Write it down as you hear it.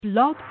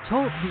Blog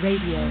Talk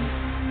Radio.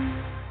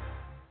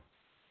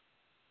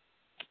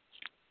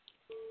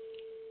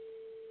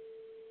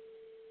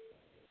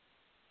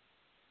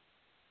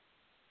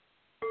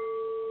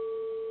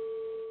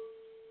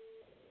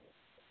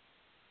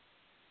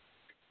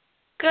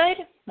 Good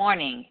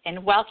morning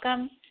and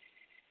welcome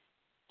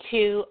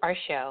to our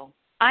show.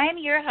 I am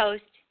your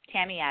host,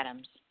 Tammy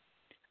Adams.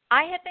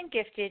 I have been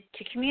gifted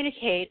to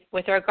communicate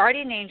with our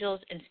guardian angels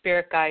and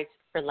spirit guides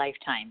for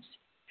lifetimes.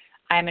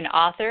 I am an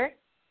author,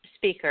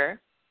 speaker,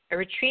 a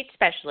retreat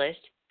specialist,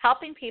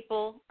 helping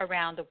people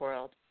around the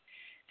world.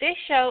 This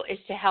show is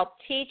to help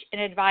teach and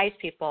advise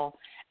people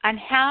on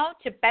how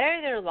to better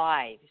their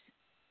lives.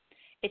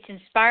 It's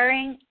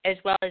inspiring as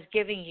well as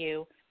giving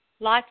you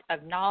lots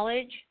of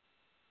knowledge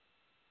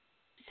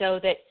so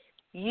that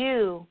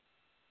you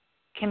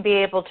can be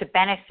able to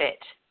benefit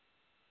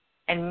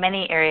in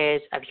many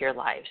areas of your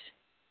lives.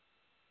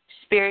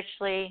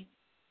 Spiritually,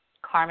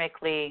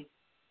 karmically,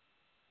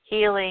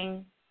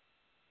 healing.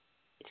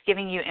 It's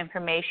giving you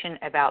information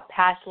about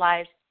past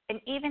lives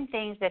and even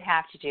things that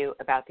have to do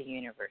about the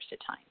universe at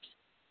times.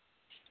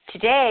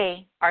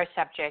 Today, our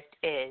subject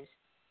is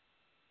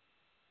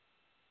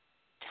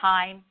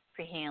time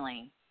for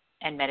healing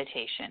and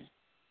meditation.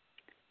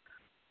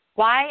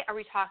 Why are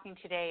we talking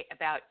today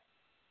about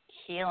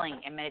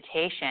healing and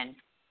meditation?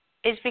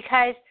 Is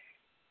because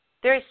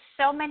there's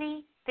so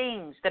many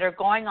things that are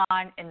going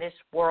on in this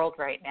world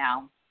right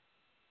now.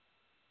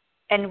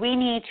 And we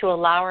need to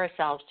allow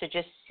ourselves to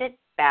just sit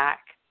back,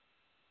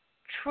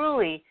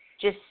 truly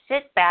just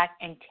sit back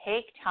and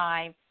take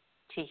time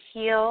to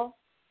heal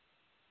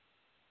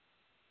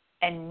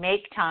and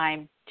make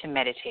time to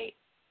meditate.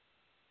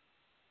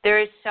 There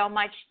is so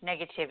much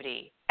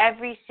negativity.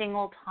 Every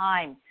single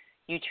time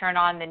you turn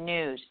on the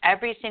news,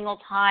 every single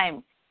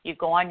time you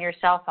go on your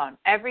cell phone,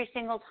 every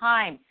single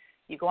time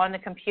you go on the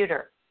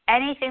computer,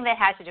 anything that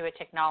has to do with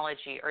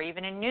technology or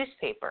even a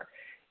newspaper,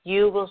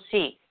 you will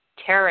see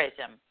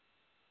terrorism.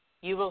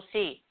 You will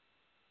see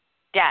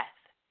death.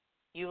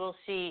 You will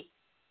see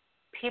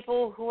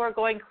people who are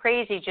going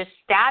crazy just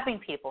stabbing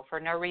people for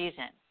no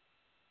reason.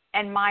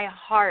 And my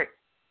heart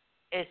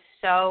is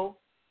so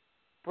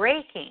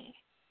breaking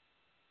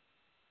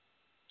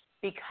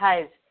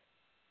because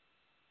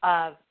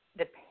of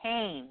the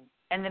pain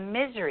and the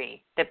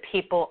misery that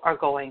people are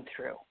going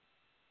through.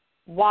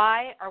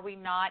 Why are we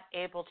not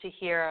able to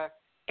hear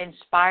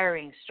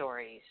inspiring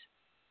stories?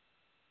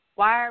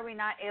 Why are we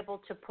not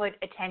able to put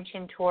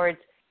attention towards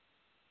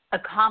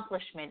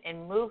accomplishment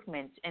and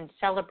movements and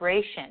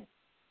celebration?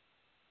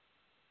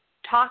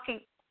 Talking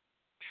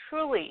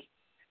truly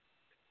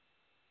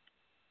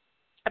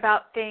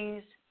about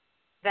things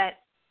that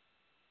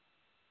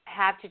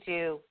have to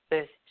do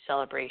with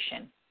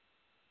celebration,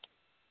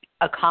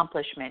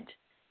 accomplishment,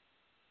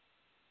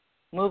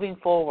 moving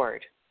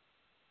forward,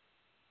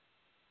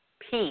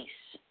 peace,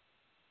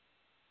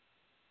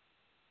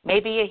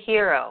 maybe a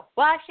hero.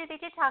 Well, actually, they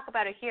did talk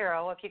about a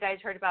hero. If you guys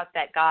heard about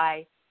that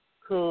guy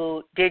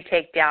who did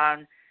take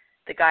down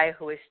the guy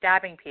who was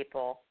stabbing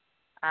people,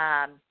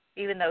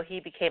 even though he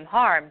became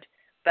harmed,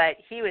 but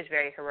he was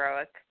very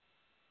heroic.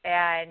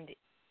 And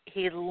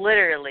he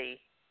literally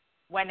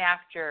went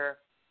after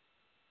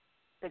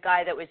the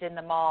guy that was in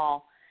the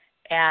mall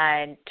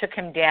and took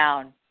him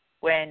down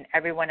when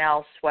everyone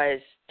else was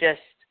just,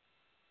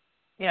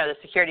 the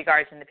security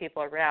guards and the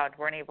people around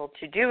weren't able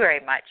to do very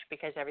much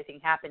because everything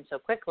happened so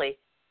quickly.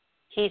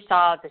 He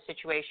saw the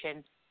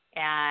situation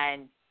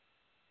and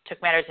took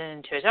matters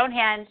into his own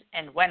hands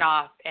and went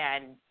off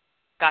and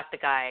got the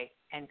guy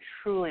and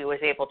truly was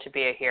able to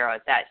be a hero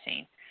at that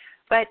scene.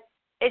 But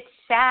it's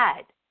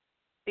sad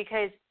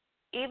because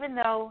even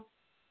though,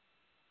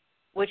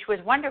 which was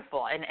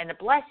wonderful and a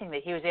blessing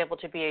that he was able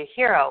to be a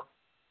hero,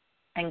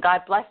 and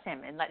God bless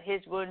him and let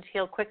his wounds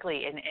heal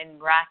quickly and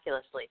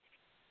miraculously,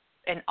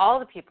 and all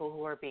the people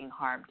who are being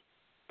harmed.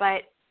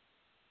 But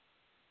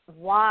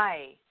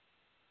why?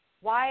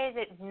 Why is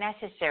it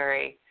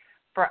necessary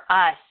for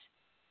us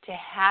to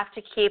have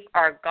to keep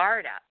our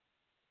guard up,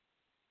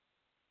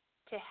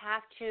 to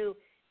have to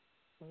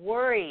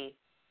worry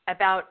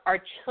about our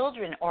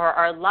children or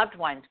our loved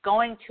ones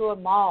going to a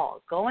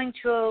mall, going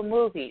to a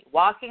movie,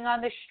 walking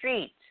on the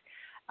streets,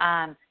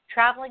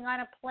 traveling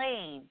on a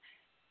plane?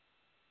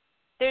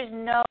 There's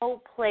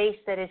no place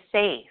that is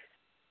safe.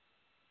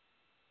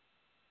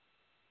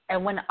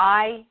 And when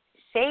I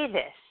say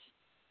this,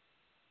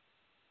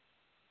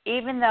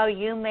 even though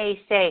you may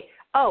say,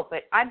 oh,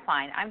 but I'm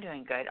fine, I'm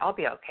doing good, I'll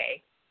be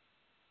okay.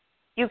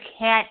 You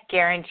can't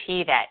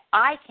guarantee that.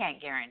 I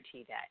can't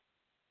guarantee that.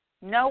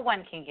 No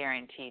one can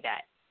guarantee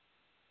that.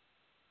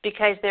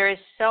 Because there is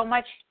so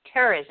much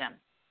terrorism.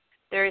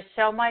 There is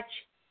so much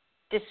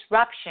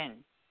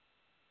disruption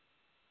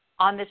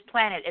on this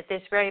planet at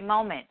this very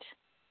moment.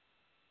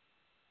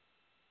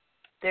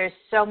 There's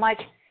so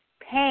much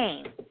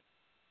pain.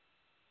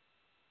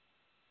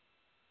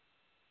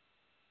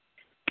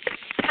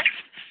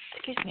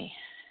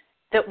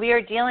 That we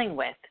are dealing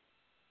with,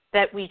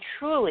 that we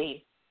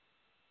truly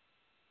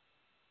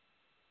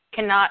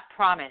cannot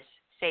promise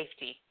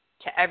safety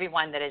to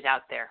everyone that is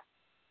out there.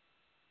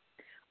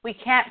 We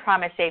can't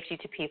promise safety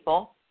to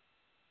people.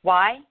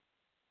 Why?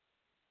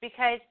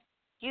 Because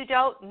you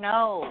don't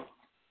know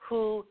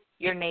who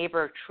your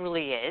neighbor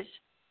truly is.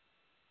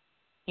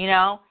 You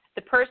know,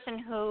 the person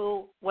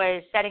who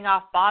was setting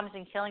off bombs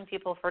and killing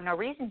people for no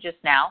reason just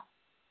now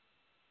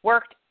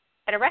worked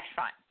at a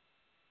restaurant.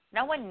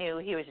 No one knew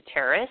he was a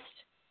terrorist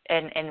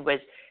and was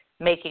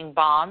making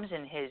bombs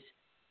in his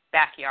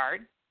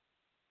backyard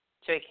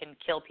so he can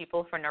kill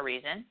people for no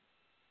reason.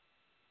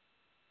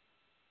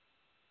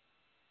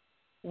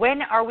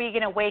 When are we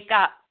going to wake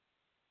up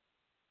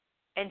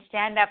and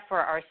stand up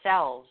for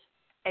ourselves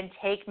and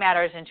take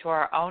matters into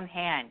our own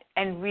hand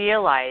and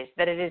realize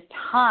that it is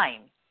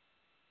time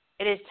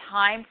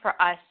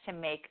for us to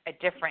make a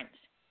difference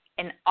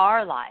in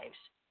our lives,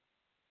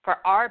 for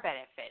our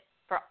benefit,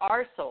 for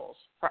our souls,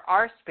 for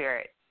our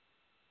spirit,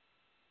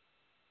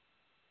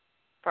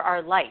 for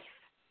our life.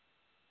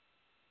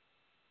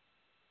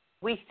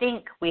 We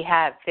think we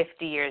have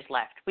 50 years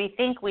left. We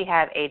think we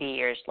have 80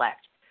 years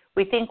left.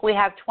 We think we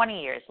have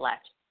 20 years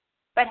left.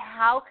 But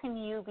how can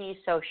you be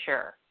so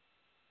sure?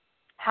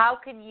 How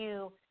can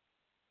you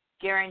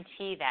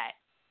guarantee that?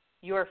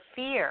 Your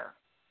fear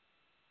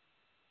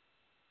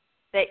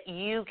that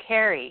you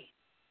carry,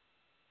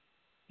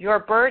 your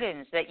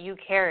burdens that you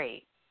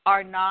carry,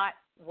 are not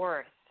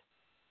worth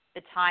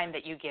the time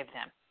that you give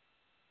them.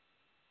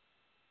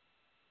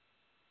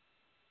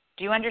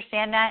 Do you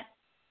understand that?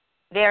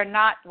 They are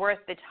not worth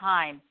the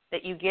time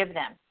that you give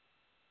them.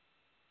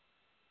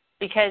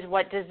 Because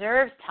what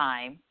deserves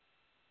time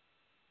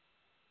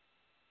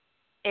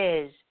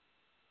is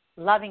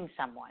loving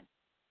someone,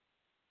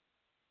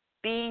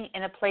 being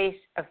in a place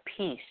of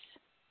peace,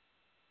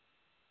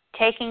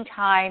 taking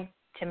time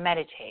to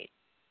meditate,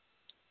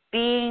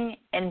 being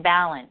in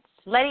balance,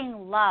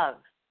 letting love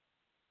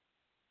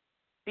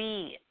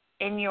be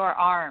in your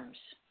arms,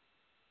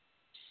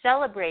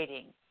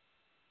 celebrating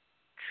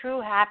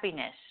true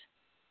happiness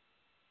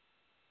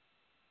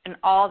in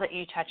all that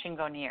you touch and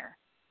go near.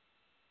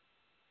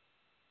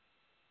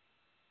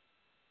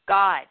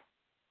 God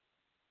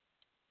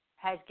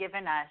has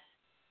given us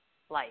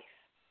life.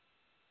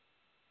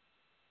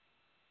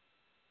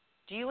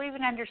 Do you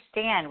even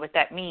understand what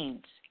that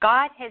means?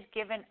 God has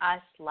given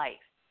us life.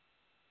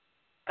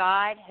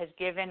 God has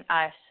given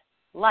us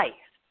life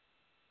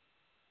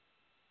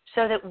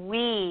so that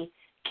we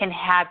can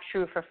have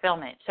true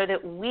fulfillment, so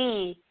that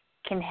we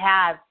can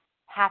have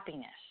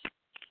happiness,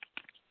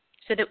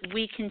 so that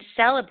we can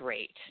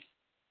celebrate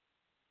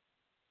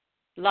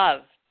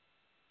love,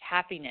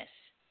 happiness,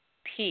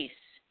 peace,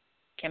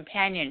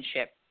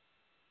 companionship,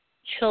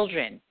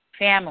 children,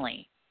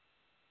 family,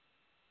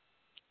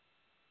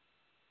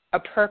 a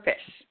purpose,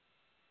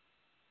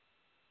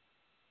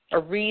 a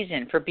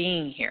reason for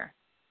being here.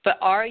 But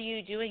are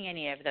you doing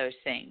any of those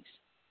things?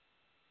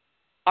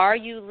 Are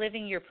you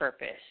living your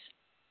purpose?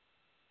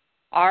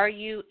 Are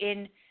you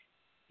in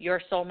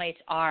your soulmate's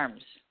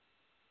arms?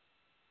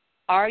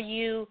 Are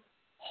you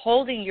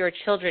holding your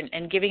children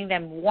and giving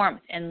them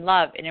warmth and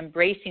love and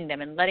embracing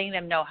them and letting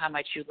them know how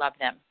much you love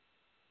them?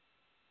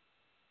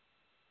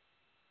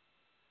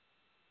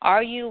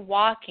 Are you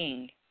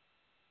walking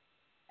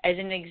as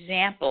an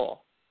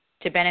example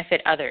to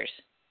benefit others?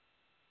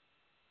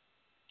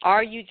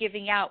 Are you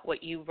giving out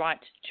what you want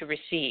to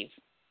receive?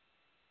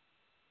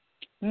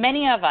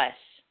 Many of us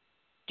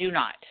do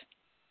not.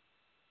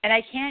 And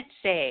I can't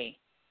say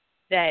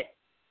that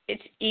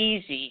it's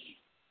easy.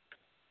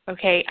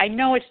 Okay, I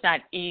know it's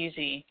not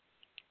easy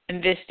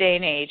in this day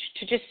and age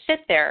to just sit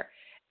there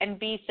and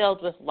be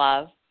filled with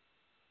love,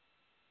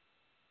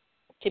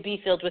 to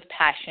be filled with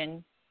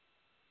passion,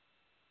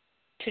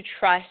 to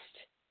trust.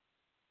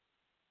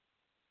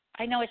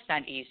 I know it's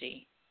not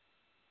easy.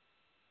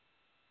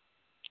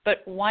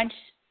 But once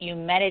you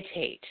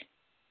meditate,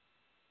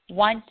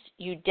 once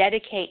you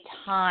dedicate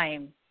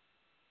time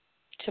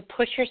to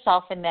put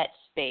yourself in that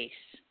space,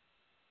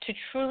 to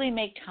truly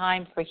make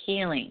time for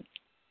healing,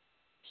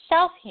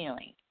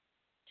 self-healing,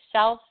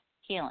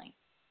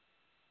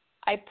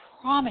 I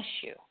promise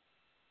you,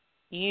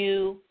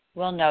 you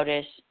will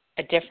notice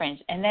a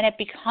difference. And then it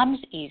becomes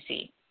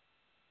easy.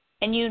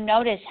 And you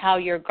notice how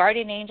your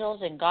guardian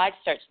angels and God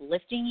starts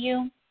lifting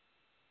you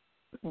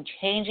and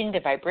changing the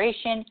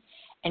vibration,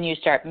 and you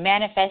start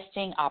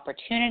manifesting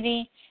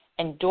opportunity,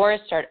 and doors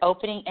start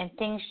opening, and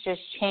things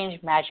just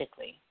change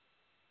magically.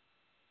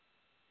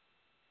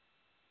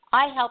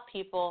 I help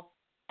people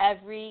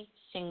every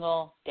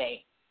single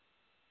day.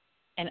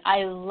 And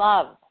I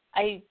love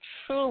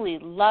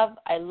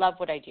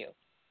what I do.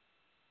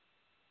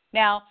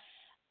 Now,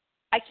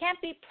 I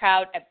can't be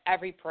proud of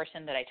every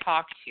person that I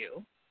talk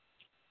to.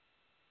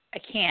 I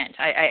can't.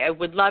 I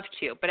would love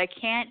to, but I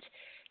can't,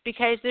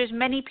 because there's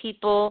many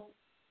people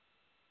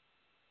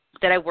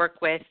that I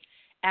work with,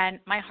 and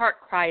my heart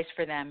cries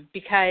for them,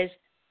 because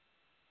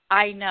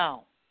I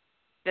know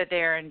that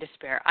they're in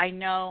despair. I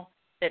know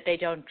that they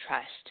don't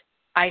trust.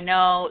 I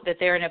know that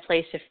they're in a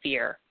place of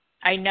fear.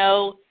 I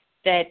know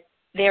that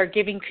they're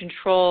giving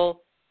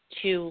control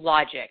to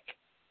logic.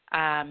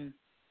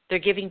 They're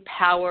giving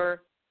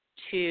power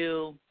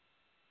to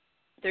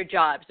their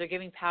jobs. They're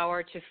giving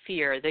power to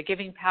fear. They're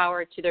giving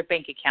power to their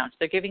bank accounts.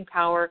 They're giving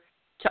power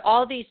to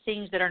all these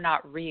things that are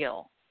not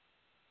real.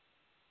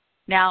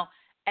 Now,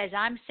 as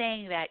I'm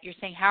saying that, you're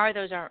saying, how are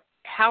those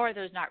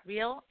not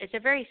real? It's a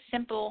very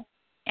simple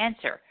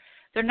answer.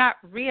 They're not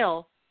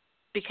real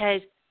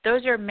because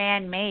those are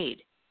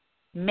man-made.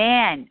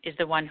 Man is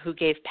the one who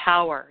gave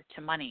power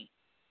to money.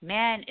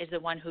 Man is the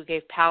one who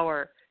gave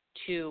power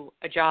to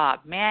a job.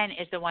 Man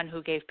is the one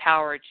who gave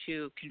power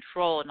to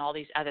control and all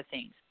these other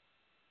things.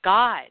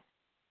 God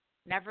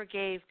never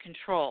gave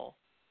control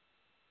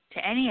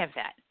to any of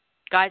that.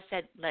 God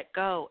said, let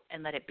go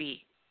and let it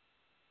be.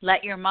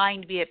 Let your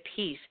mind be at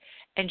peace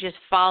and just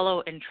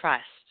follow and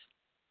trust.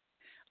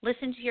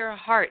 Listen to your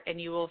heart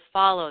and you will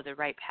follow the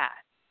right path.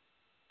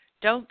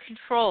 Don't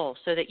control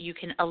so that you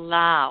can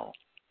allow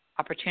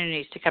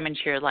opportunities to come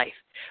into your life.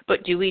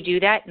 But do we do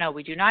that? No,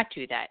 we do not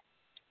do that.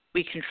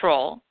 We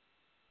control,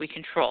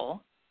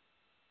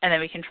 and then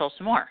we control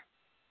some more.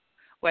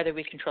 Whether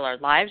we control our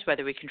lives,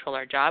 whether we control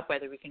our job,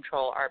 whether we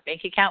control our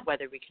bank account,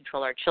 whether we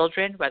control our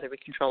children, whether we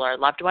control our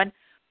loved one,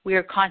 we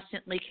are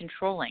constantly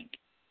controlling.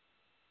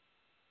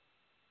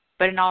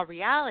 But in all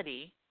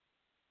reality,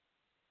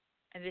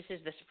 and this is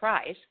the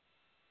surprise,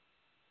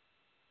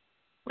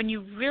 when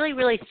you really,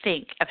 really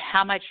think of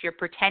how much you're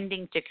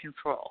pretending to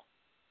control,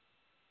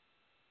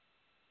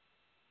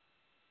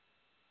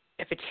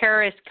 if a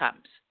terrorist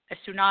comes, a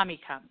tsunami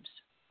comes,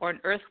 or an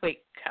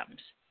earthquake comes,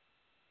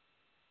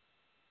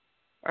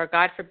 or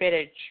God forbid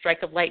a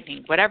strike of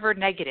lightning, whatever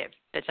negative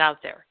that's out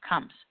there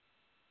comes,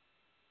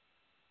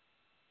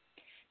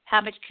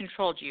 how much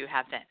control do you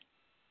have then?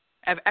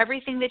 Of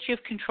everything that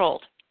you've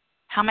controlled,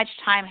 how much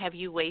time have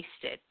you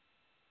wasted?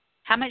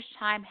 How much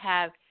time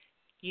have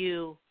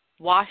you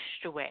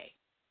washed away?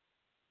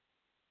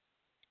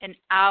 In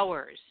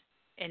hours,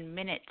 in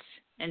minutes,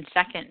 in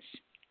seconds,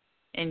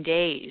 in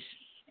days,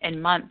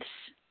 in months,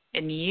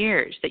 in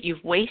years that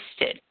you've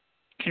wasted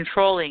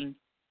controlling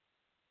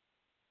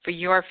for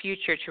your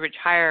future to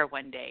retire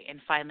one day and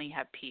finally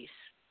have peace.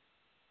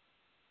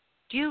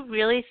 Do you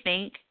really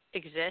think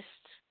exists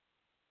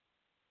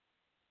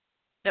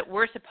that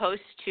we're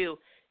supposed to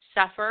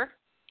suffer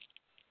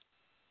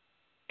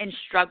and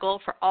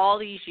struggle for all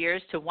these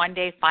years to one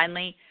day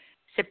finally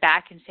sit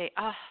back and say,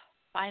 oh,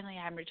 finally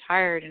I'm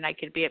retired and I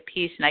could be at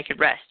peace and I could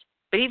rest?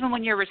 But even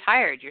when you're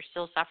retired, you're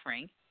still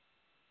suffering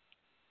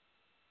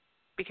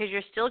because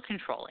you're still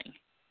controlling.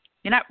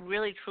 You're not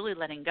really truly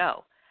letting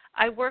go.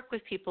 I work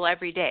with people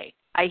every day.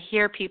 I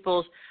hear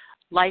people's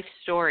life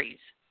stories.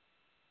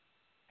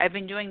 I've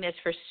been doing this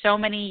for so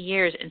many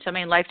years and so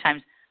many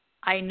lifetimes.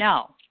 I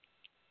know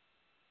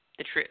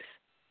the truth.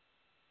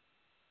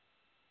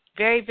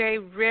 Very, very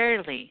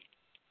rarely,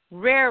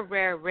 rare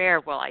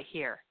will I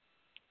hear,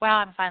 well,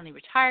 I'm finally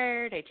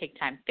retired. I take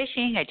time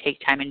fishing. I take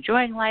time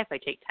enjoying life. I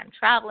take time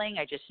traveling.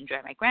 I just enjoy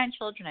my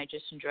grandchildren. I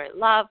just enjoy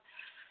love.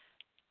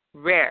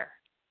 Rare.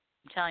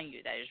 I'm telling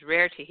you, that is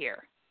rare to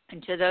hear.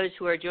 And to those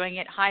who are doing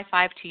it, high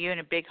five to you and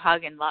a big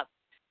hug and love,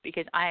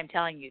 because I am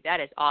telling you, that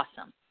is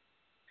awesome.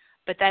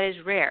 But that is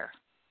rare,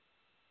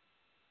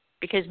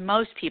 because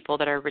most people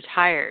that are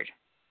retired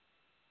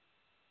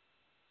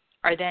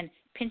are then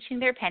pinching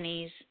their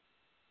pennies,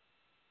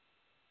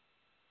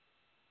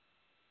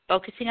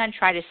 focusing on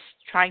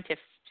trying to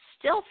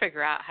still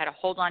figure out how to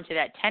hold on to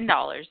that $10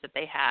 that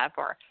they have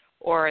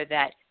or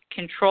that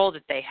control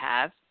that they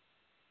have,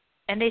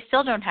 and they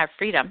still don't have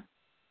freedom.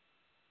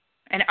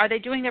 And are they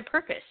doing their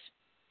purpose?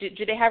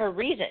 Do they have a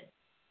reason?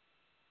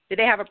 Do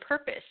they have a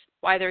purpose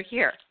why they're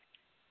here?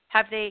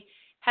 Have they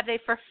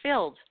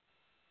fulfilled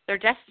their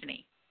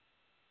destiny?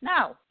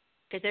 No,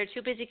 because they're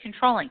too busy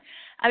controlling.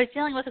 I was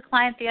dealing with a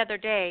client the other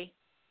day.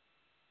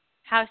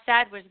 How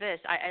sad was this?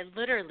 I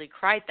literally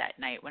cried that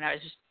night when I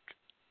was just,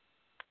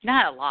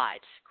 not a lot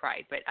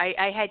cried, but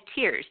I had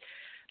tears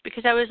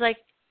because I was like,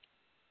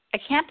 I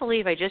can't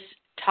believe I just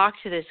talked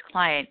to this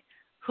client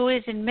who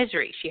is in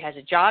misery. She has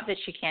a job that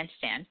she can't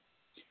stand.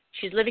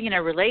 She's living in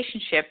a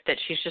relationship that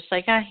she's just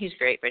like, he's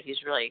great, but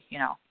he's really,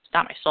 it's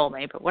not my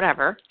soulmate, but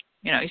whatever.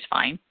 He's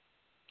fine.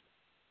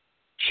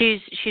 She's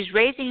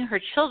raising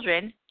her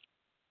children,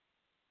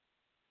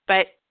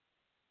 but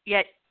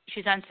yet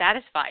she's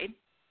unsatisfied.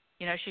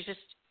 She's just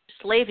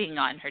slaving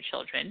on her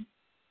children,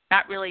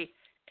 not really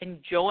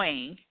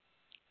enjoying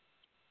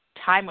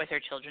time with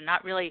her children,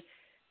 not really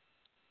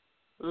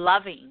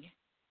loving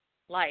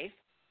life.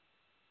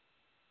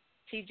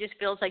 She just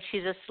feels like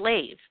she's a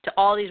slave to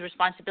all these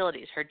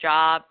responsibilities, her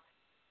job,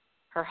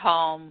 her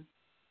home,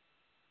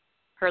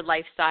 her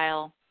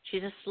lifestyle.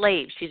 She's a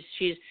slave.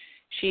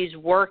 She's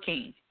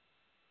working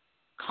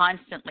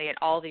constantly at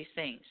all these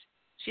things.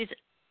 She's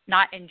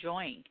not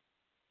enjoying.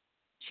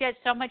 She had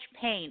so much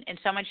pain and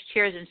so much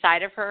tears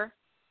inside of her.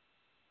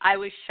 I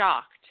was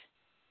shocked.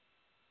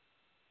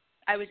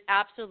 I was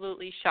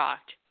absolutely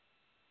shocked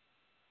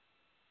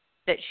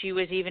that she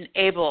was even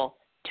able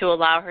to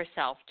allow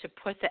herself to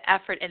put the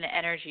effort and the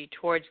energy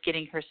towards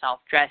getting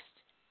herself dressed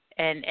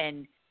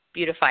and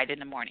beautified in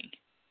the morning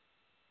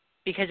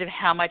because of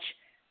how much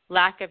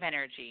lack of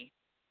energy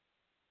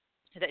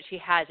that she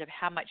has of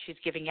how much she's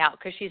giving out,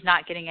 because she's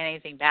not getting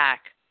anything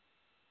back.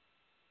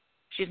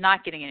 She's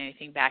not getting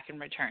anything back in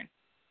return.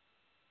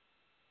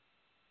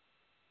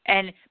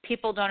 And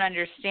people don't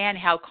understand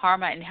how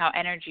karma and how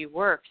energy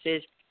works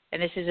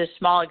and this is a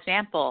small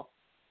example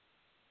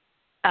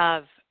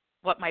of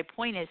what my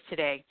point is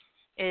today,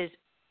 is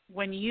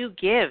when you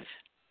give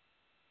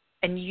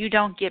and you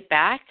don't get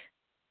back,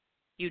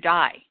 you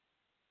die.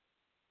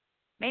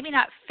 Maybe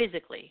not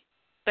physically,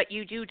 but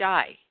you do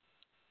die.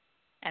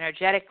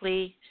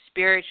 Energetically,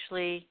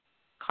 spiritually,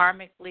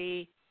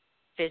 karmically,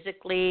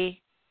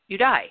 physically, you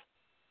die.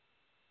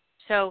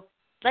 So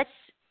let's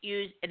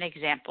use an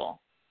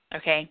example,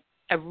 okay?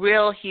 A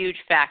real huge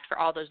fact for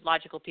all those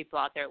logical people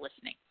out there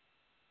listening.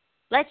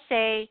 Let's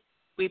say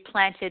we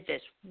planted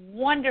this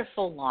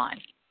wonderful lawn,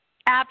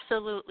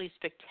 absolutely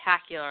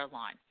spectacular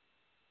lawn,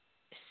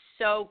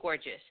 so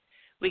gorgeous.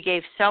 We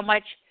gave so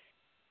much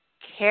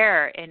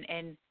care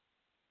and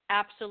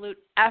absolute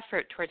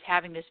effort towards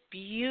having this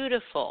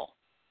beautiful,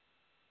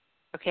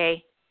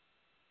 okay,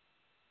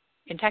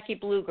 Kentucky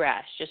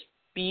bluegrass, just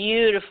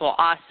beautiful,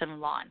 awesome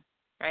lawn,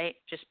 right?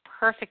 Just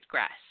perfect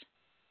grass.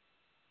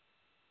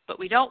 But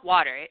we don't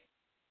water it,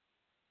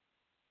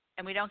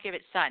 and we don't give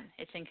it sun.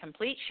 It's in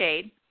complete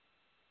shade,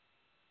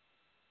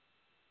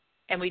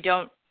 and we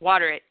don't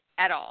water it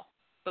at all.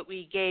 But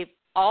we gave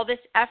all this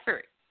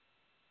effort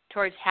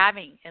towards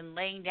having and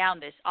laying down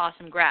this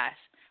awesome grass,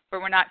 but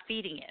we're not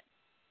feeding it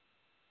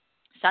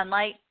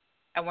sunlight,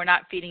 and we're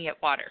not feeding it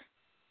water.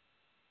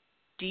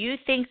 Do you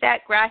think that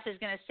grass is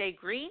going to stay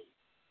green?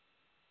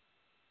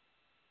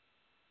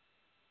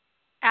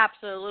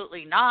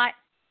 Absolutely not.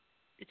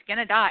 It's going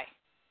to die.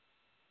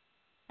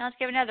 Now let's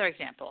give another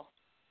example.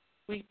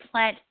 We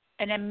plant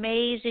an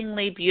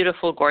amazingly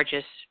beautiful,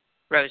 gorgeous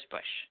rose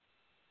bush.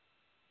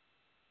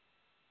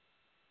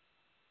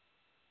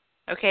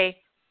 Okay,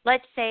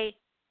 let's say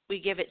we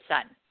give it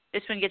sun.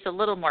 This one gets a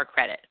little more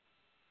credit.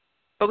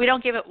 But we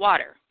don't give it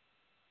water.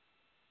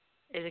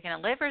 Is it going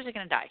to live or is it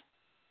going to die?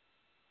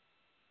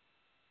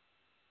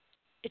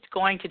 It's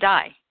going to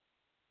die.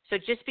 So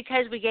just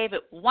because we gave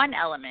it one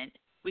element,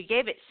 we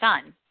gave it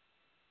sun,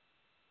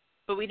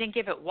 but we didn't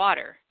give it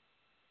water.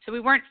 So we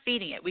weren't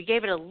feeding it. We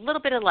gave it a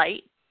little bit of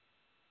light,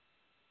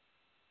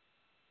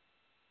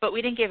 but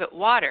we didn't give it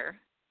water.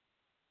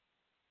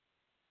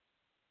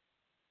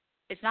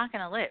 It's not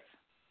going to live.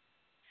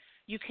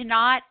 You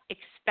cannot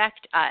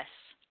expect us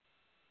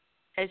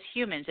as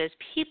humans, as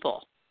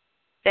people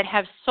that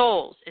have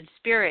souls and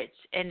spirits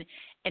and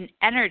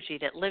energy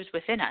that lives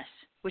within us,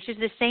 which is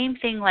the same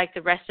thing like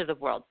the rest of the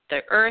world,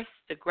 the earth,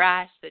 the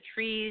grass, the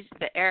trees,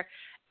 the air,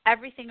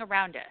 everything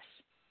around us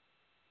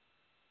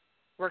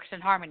works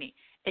in harmony.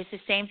 It's the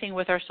same thing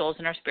with our souls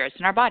and our spirits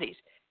and our bodies.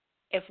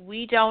 If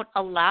we don't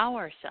allow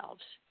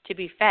ourselves to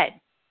be fed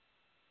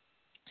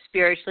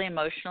spiritually,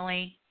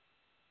 emotionally,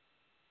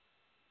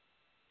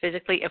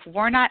 physically, if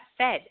we're not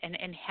fed and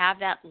have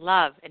that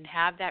love and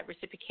have that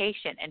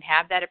reciprocation and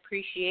have that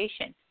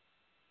appreciation,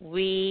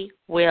 we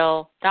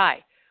will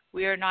die.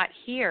 We are not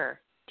here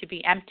to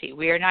be empty.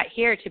 We are not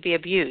here to be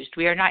abused.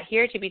 We are not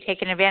here to be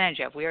taken advantage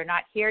of. We are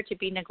not here to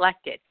be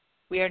neglected.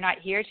 We are not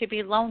here to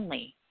be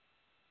lonely.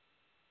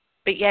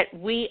 But yet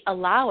we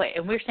allow it,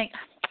 and we're saying,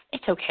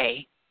 it's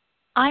okay.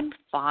 I'm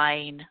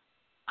fine.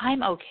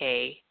 I'm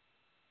okay.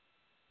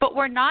 But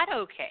we're not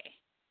okay.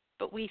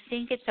 But we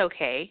think it's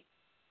okay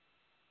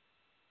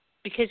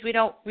because we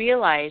don't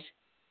realize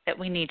that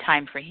we need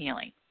time for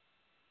healing.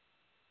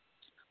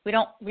 We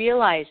don't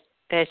realize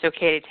that it's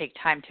okay to take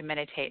time to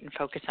meditate and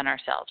focus on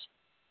ourselves.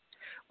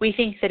 We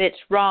think that it's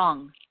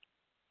wrong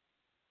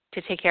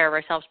to take care of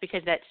ourselves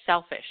because that's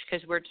selfish,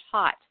 because we're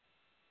taught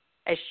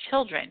as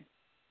children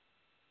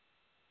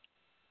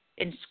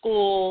in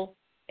school,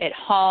 at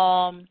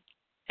home,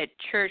 at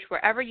church,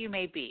 wherever you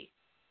may be,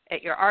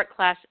 at your art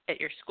class, at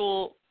your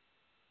school,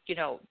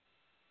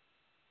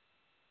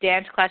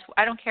 dance class,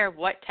 I don't care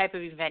what type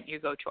of event you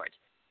go towards.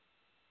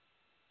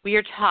 We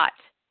are taught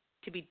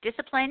to be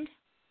disciplined,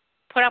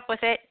 put up with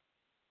it,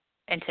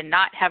 and to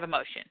not have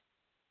emotion.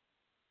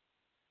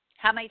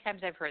 How many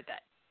times I've heard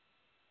that?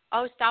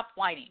 Oh, stop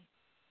whining.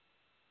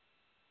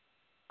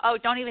 Oh,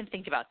 don't even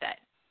think about that.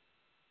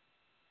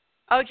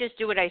 Oh, just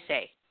do what I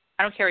say.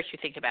 I don't care what you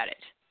think about it.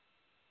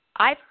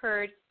 I've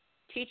heard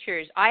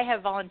teachers, I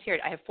have volunteered.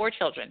 I have 4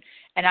 children,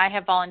 and I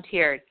have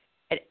volunteered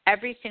at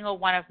every single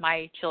one of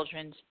my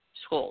children's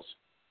schools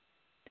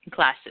and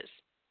classes,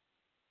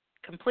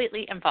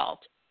 completely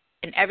involved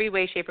in every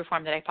way, shape, or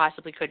form that I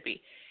possibly could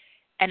be.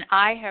 And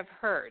I have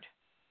heard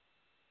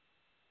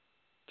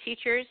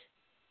teachers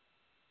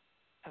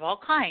of all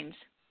kinds,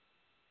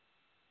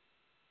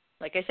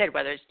 like I said,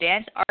 whether it's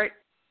dance, art,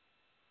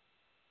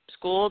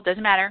 school,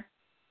 doesn't matter,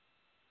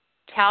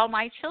 tell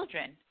my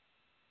children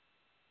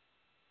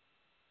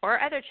or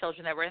other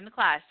children that were in the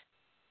class,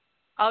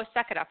 oh,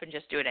 suck it up and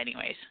just do it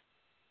anyways.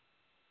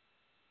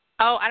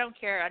 Oh, I don't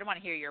care. I don't want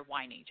to hear your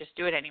whining. Just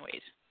do it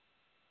anyways.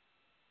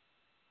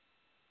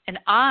 And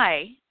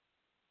I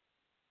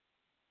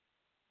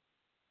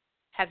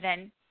have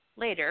then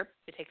later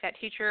to take that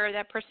teacher or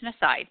that person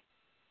aside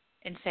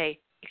and say,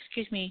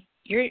 excuse me,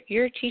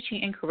 you're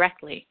teaching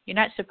incorrectly. You're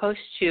not supposed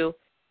to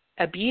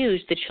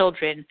abuse the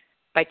children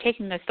by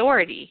taking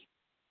authority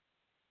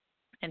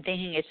and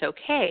thinking it's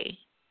okay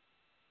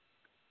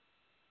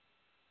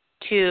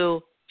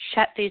to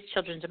shut these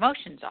children's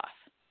emotions off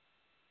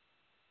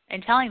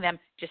and telling them,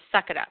 just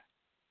suck it up.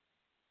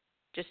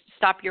 Just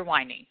stop your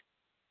whining.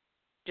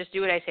 Just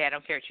do what I say. I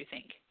don't care what you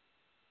think.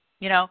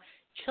 You know,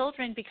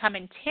 children become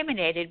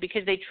intimidated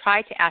because they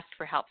try to ask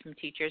for help from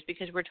teachers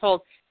because we're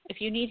told,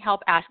 if you need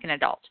help, ask an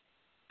adult.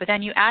 But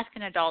then you ask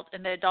an adult,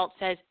 and the adult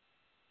says,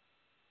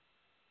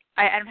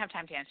 I don't have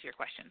time to answer your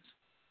questions.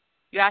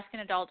 You ask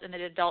an adult, and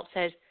the adult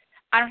says,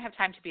 I don't have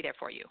time to be there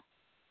for you.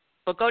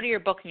 But go to your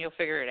book, and you'll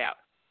figure it out.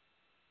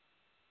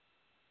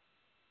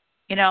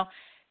 You know,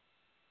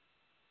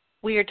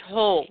 we are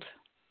told,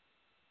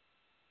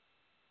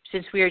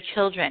 since we are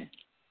children,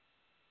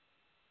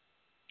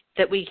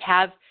 that we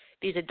have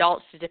these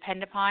adults to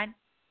depend upon,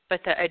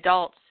 but the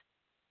adults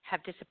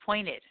have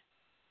disappointed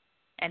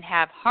and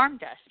have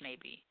harmed us,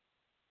 maybe,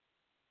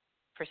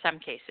 for some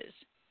cases,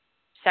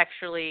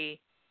 sexually,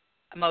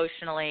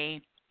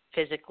 emotionally,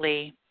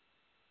 physically.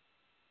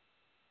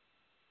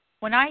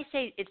 When I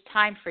say it's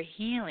time for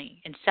healing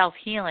and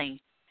self-healing,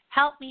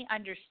 help me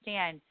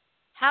understand,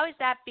 how is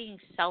that being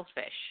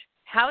selfish?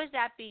 How is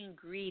that being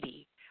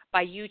greedy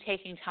by you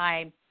taking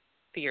time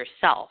for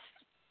yourself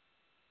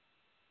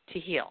to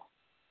heal?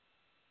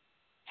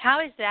 How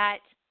is that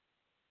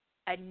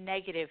a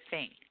negative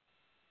thing?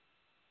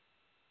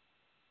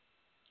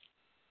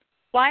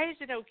 Why is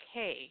it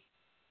okay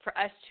for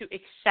us to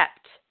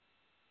accept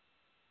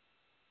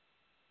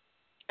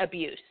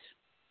abuse?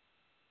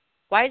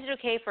 Why is it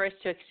okay for us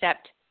to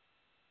accept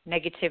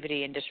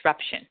negativity and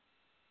disruption?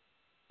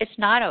 It's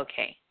not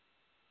okay.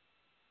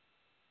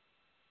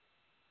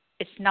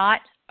 It's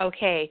not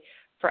okay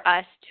for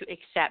us to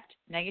accept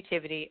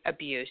negativity,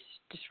 abuse,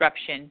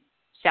 disruption,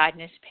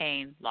 sadness,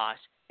 pain, loss.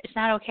 It's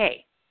not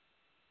okay.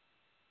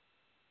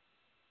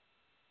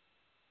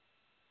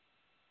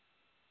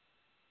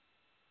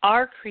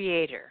 Our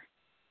Creator,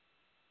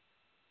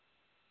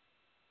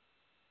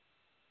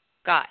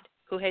 God,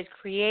 who has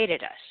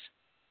created us,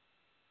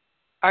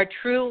 our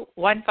true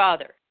one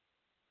Father,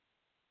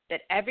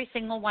 that every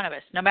single one of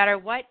us, no matter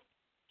what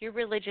your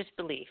religious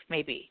belief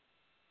may be,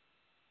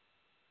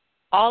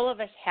 all of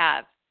us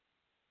have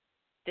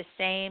the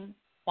same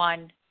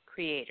one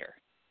Creator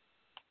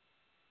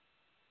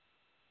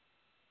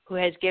who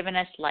has given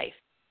us life,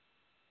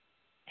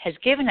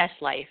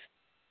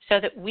 so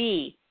that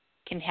we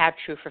can have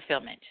true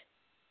fulfillment.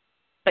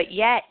 But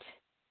yet,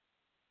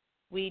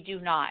 we do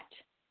not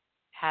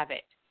have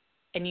it.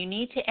 And you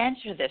need to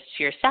answer this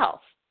to yourself.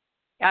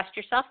 Ask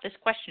yourself this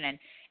question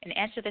and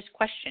answer this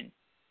question.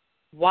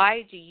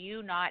 Why do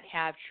you not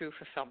have true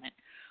fulfillment?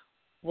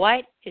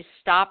 What is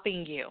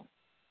stopping you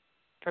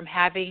from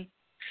having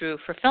true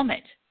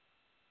fulfillment?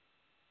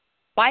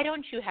 Why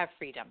don't you have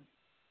freedom?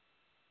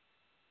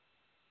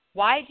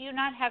 Why do you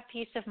not have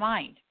peace of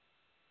mind?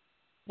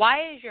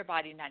 Why is your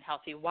body not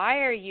healthy? Why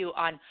are you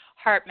on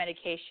heart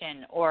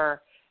medication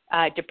or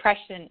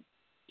depression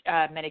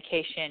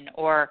medication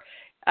or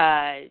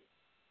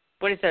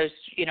what is those,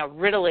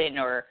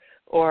 Ritalin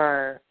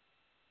or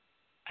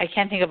I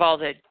can't think of all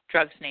the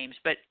drugs names,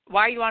 but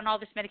why are you on all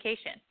this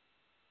medication?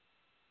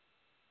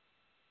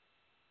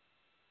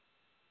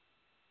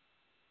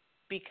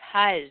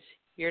 Because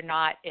you're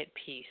not at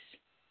peace.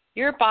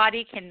 Your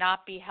body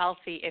cannot be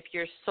healthy if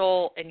your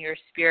soul and your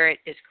spirit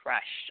is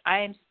crushed. I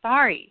am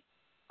sorry.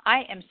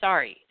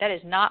 That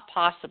is not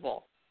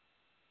possible.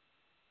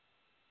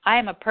 I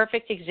am a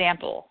perfect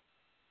example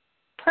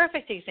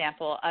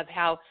of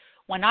how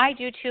when I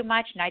do too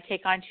much and I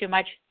take on too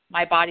much,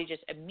 my body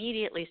just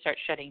immediately starts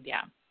shutting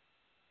down.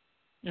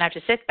 And I have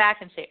to sit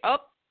back and say,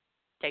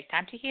 take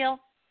time to heal,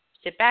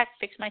 sit back,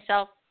 fix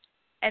myself,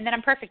 and then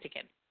I'm perfect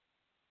again.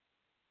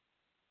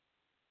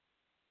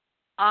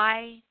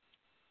 I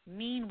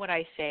mean what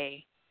I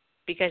say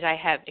because I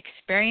have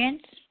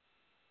experience,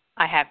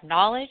 I have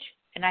knowledge,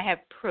 and I have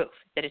proof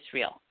that it's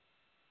real.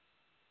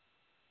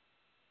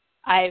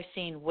 I have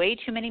seen way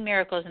too many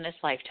miracles in this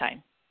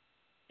lifetime,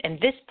 in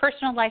this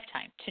personal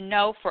lifetime, to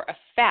know for a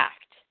fact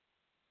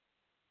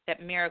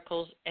that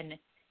miracles and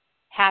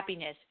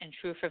happiness and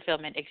true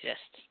fulfillment exist.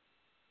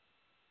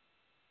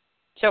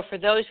 So for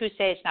those who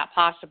say it's not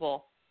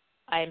possible,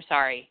 I am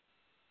sorry.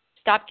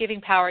 Stop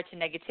giving power to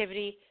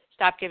negativity.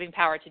 Stop giving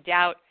power to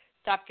doubt.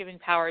 Stop giving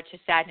power to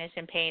sadness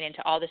and pain and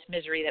to all this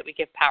misery that we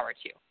give power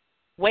to.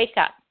 Wake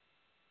up.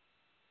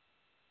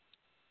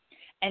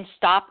 And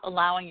stop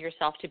allowing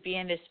yourself to be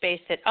in this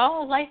space that,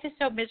 life is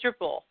so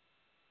miserable.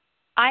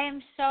 I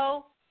am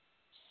so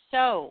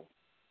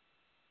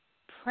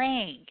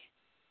praying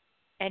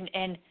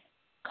and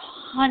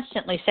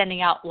constantly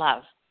sending out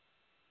love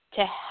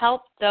to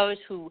help those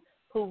who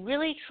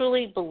really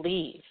truly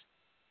believe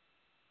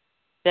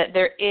that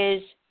there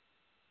is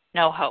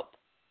no hope.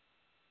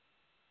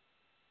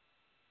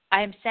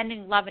 I am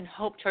sending love and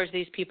hope towards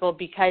these people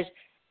because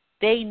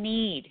they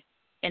need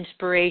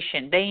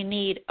inspiration. They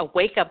need a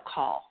wake-up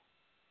call.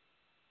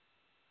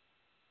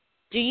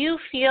 Do you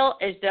feel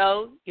as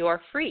though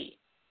you're free?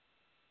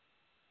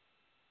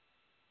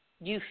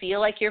 Do you feel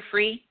like you're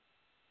free?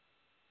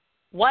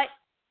 What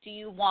do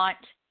you want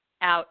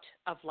out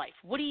of life?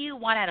 What do you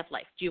want out of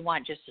life? Do you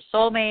want just a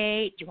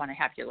soulmate? Do you want to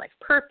have your life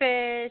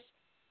purpose?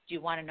 Do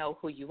you want to know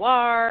who you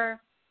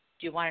are?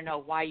 Do you want to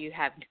know why you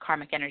have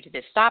karmic energy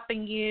that's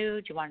stopping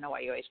you? Do you want to know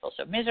why you always feel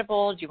so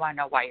miserable? Do you want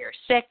to know why you're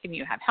sick and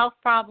you have health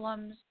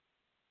problems?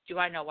 Do you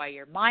want to know why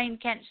your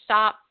mind can't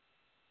stop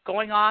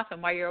going off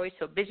and why you're always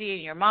so busy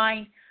in your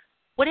mind?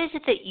 What is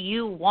it that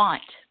you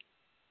want?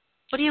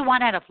 What do you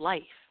want out of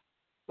life?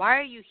 Why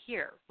are you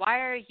here? Why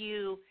are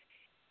you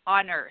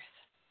on earth,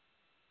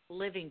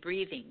 living,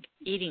 breathing,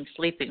 eating,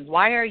 sleeping?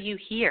 Why are you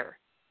here?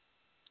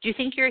 Do you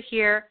think you're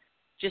here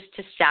just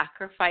to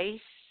sacrifice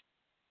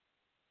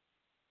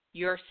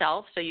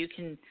yourself so you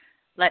can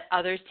let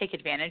others take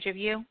advantage of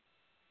you?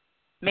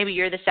 Maybe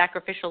you're the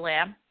sacrificial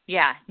lamb?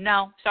 Yeah,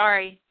 no,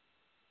 sorry.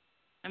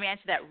 Let me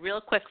answer that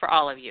real quick for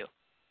all of you.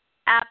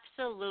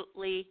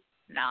 Absolutely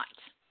not.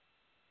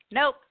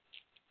 Nope.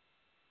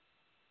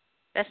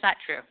 That's not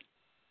true.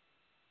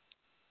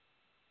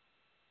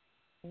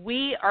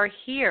 We are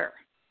here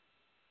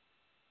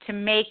to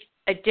make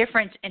a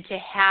difference and to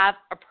have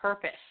a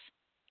purpose.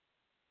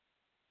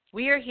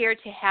 We are here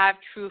to have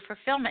true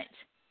fulfillment.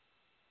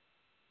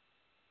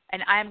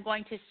 And I'm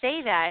going to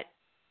say that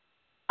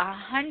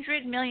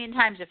 100 million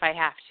times if I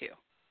have to.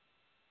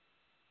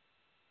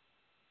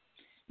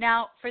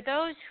 Now, for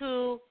those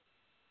who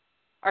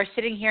are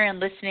sitting here and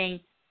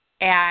listening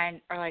and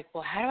are like,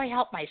 well, how do I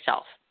help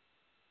myself?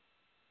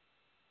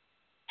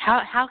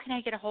 How can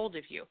I get a hold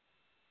of you?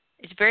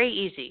 It's very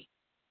easy.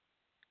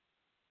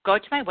 Go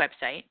to my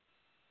website,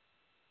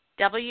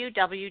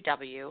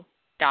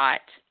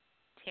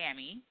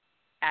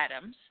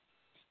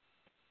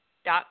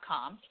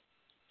 www.tammyadams.com,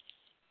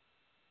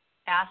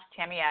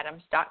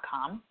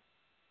 asktammyadams.com,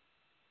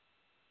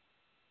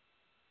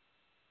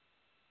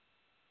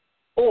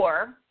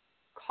 or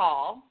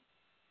call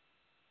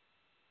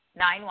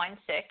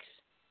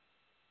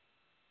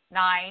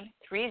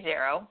 916-930-0781.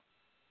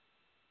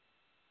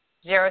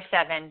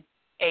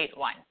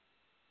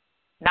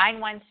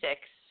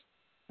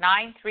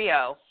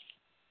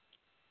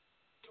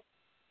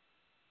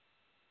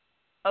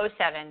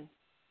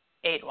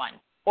 916-930-0781.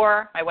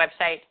 Or my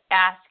website,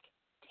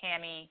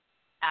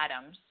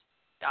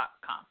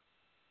 asktammyadams.com.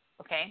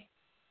 Okay?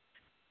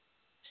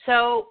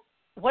 So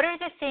what are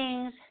the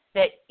things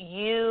that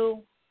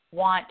you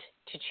want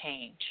to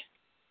change?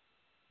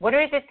 What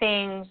are the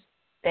things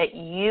that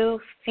you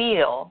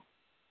feel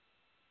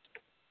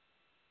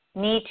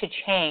need to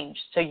change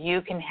so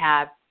you can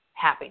have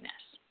happiness?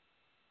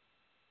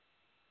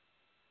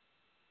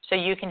 So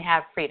you can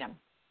have freedom,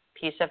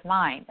 peace of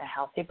mind, a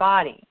healthy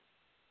body.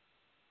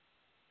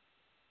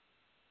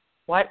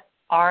 What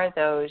are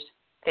those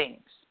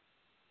things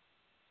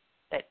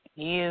that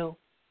you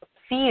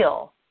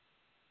feel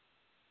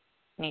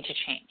need to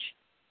change?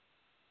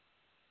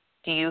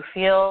 Do you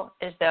feel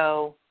as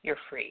though you're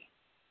free?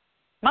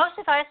 Most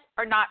of us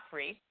are not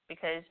free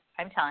because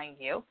I'm telling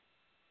you,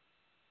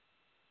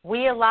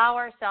 we allow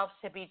ourselves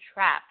to be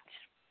trapped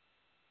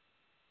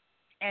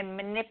and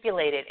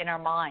manipulated in our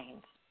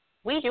minds.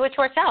 We do it to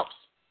ourselves.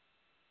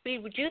 We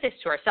do this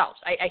to ourselves.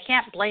 I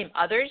can't blame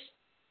others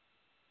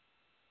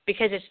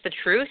because it's the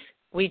truth.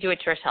 We do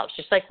it to ourselves.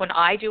 Just like when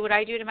I do what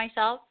I do to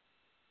myself,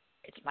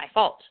 it's my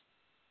fault.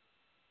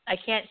 I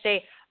can't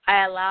say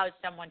I allowed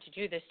someone to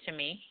do this to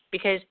me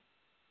because,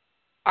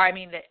 or I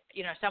mean that,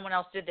 someone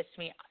else did this to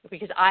me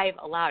because I've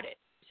allowed it.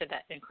 I said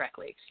that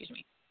incorrectly, excuse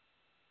me.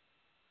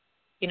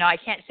 I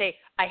can't say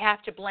I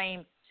have to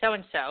blame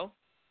so-and-so.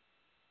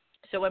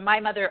 So when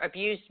my mother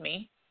abused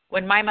me,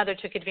 when my mother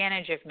took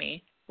advantage of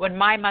me, when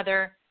my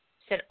mother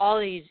said all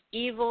these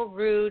evil,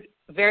 rude,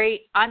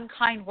 very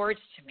unkind words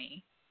to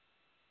me,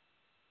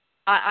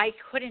 I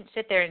couldn't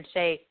sit there and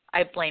say,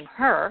 I blame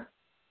her.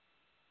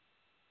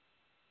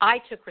 I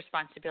took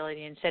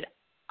responsibility and said,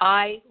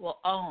 I will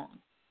own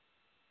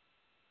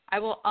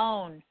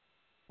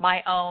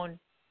my own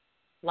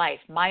life,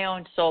 my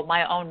own soul,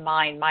 my own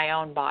mind, my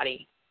own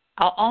body.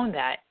 I'll own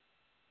that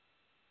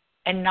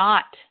and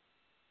not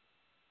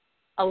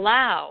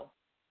allow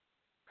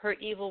her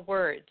evil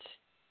words,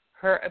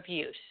 her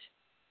abuse,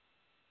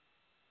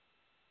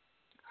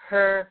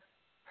 her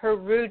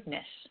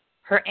rudeness,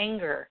 her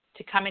anger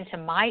to come into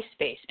my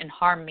space and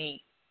harm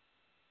me.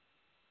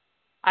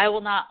 I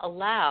will not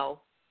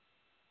allow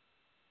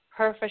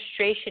her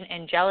frustration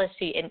and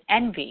jealousy and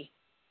envy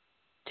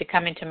to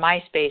come into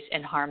my space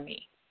and harm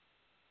me.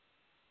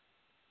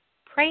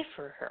 Pray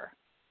for her.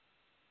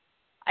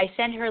 I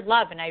send her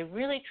love, and I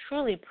really,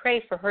 truly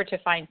pray for her to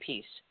find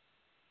peace.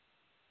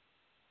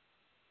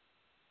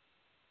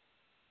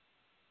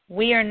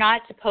 We are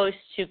not supposed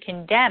to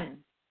condemn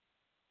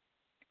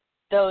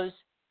those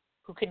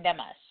who condemn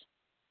us.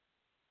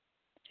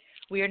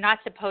 We are not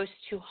supposed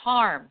to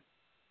harm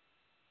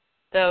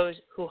those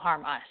who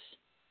harm us.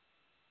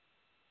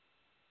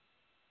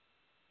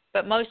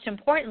 But most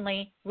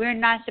importantly, we're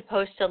not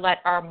supposed to let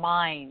our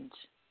minds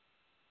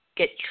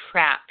get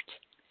trapped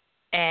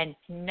and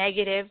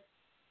negative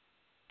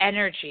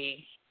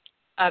energy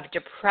of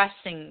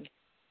depressing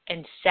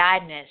and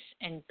sadness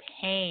and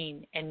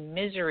pain and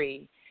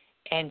misery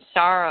and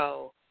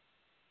sorrow,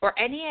 or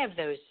any of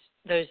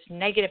those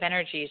negative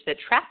energies that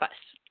trap us.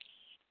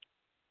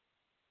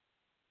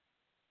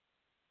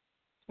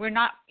 We're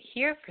not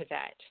here for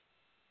that.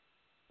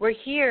 We're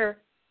here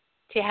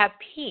to have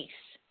peace.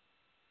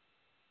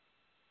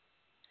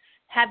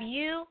 Have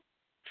you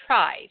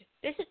tried?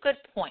 This is a good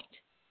point.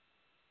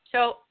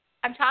 So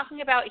I'm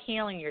talking about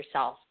healing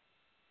yourself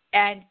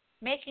and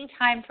making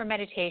time for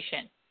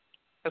meditation,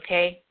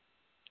 okay?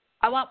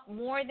 I want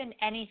more than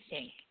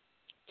anything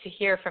to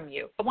hear from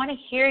you. I want to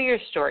hear your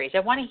stories. I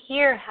want to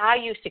hear how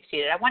you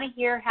succeeded. I want to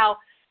hear how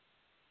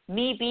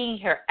me being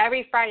here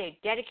every Friday,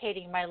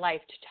 dedicating my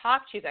life to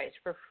talk to you guys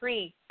for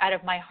free out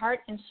of my heart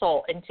and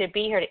soul, and to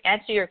be here to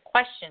answer your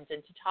questions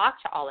and to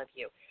talk to all of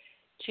you,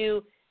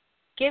 to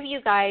give you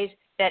guys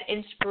that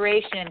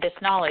inspiration and this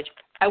knowledge.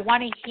 I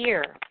want to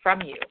hear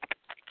from you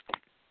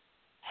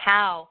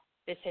how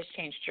this has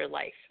changed your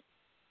life,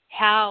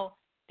 how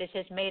this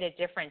has made a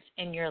difference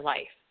in your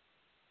life.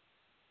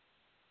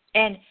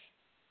 And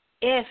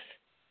if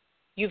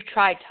you've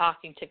tried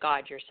talking to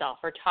God yourself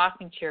or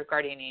talking to your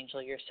guardian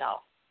angel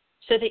yourself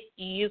so that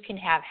you can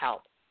have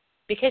help,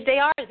 because they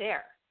are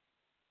there.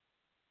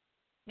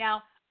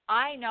 Now,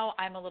 I know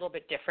I'm a little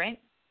bit different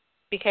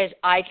because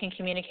I can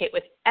communicate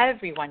with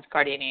everyone's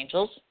guardian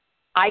angels.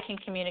 I can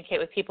communicate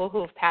with people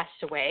who have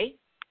passed away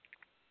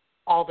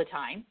all the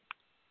time,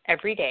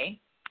 every day,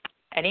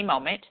 any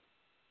moment.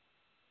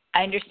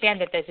 I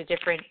understand that there's a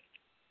different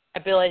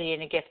ability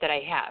and a gift that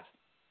I have.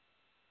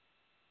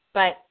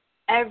 But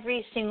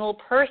every single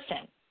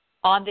person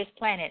on this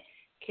planet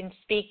can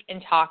speak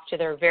and talk to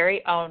their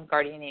very own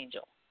guardian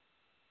angel.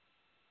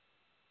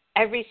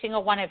 Every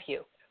single one of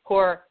you who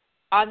are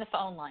on the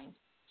phone line,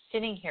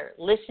 sitting here,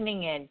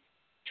 listening in,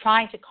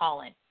 trying to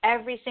call in,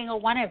 every single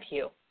one of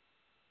you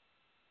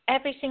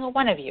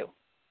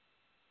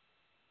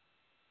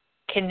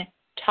can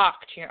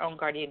talk to your own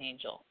guardian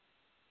angel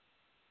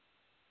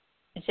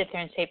and sit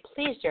there and say,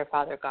 please, dear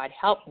Father God,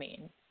 help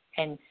me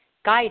and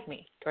guide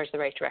me towards the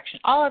right direction.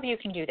 All of you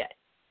can do that.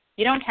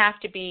 You don't have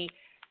to be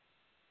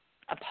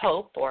a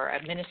pope or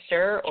a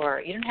minister,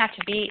 or you don't have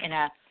to be in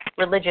a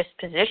religious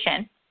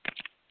position.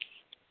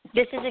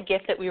 This is a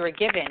gift that we were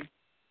given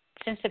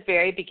since the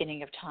very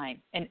beginning of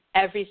time. And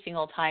every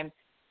single time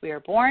we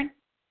are born,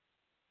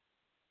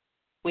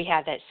 we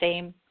have that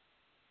same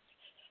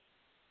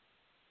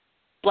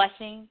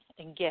blessing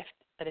and gift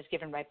that is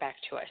given right back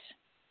to us.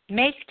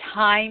 Make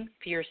time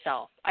for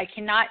yourself. I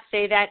cannot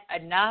say that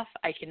enough.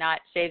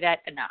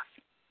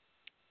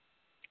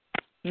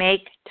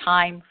 Make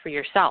time for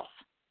yourself.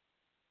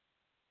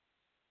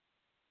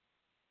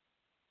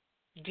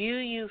 Do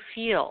you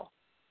feel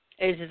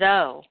as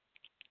though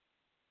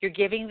you're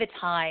giving the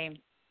time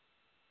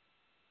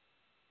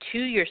to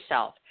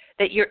yourself,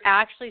 that you're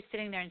actually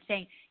sitting there and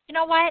saying, you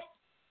know what?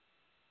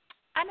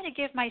 I'm going to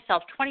give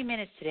myself 20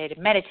 minutes today to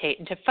meditate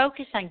and to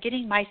focus on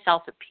getting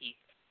myself at peace,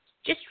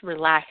 just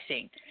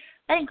relaxing,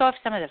 letting go of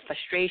some of the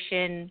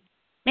frustration,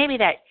 maybe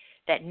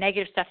that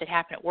negative stuff that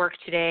happened at work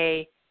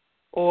today,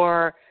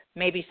 or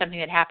maybe something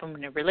that happened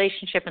in a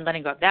relationship and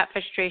letting go of that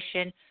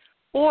frustration,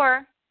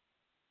 or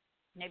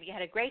maybe you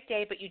had a great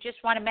day, but you just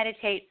want to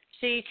meditate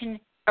so you can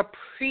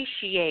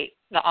appreciate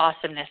the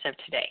awesomeness of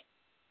today.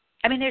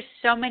 I mean, there's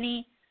so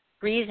many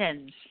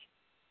reasons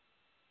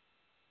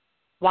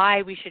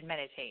why we should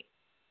meditate.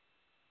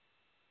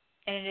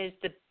 And it is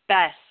the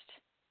best,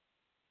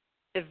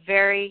 the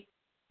very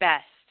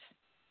best,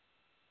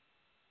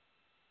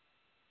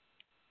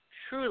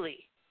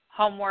 truly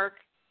homework,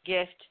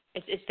 gift.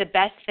 It's the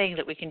best thing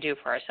that we can do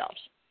for ourselves,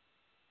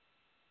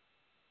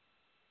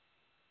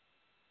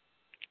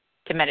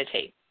 to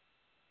meditate.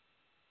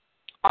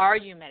 Are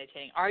you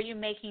meditating? Are you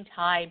making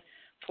time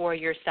for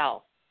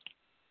yourself?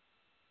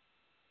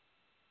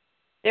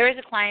 There is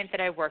a client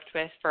that I worked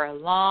with for a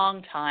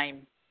long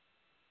time,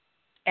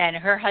 and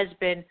her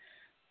husband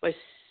was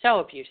so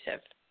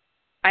abusive.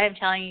 I am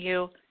telling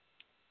you,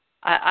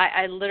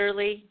 I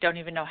literally don't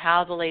even know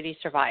how the lady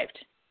survived.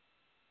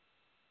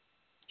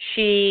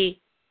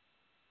 She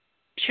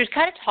was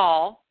kind of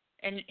tall,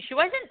 and she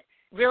wasn't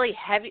really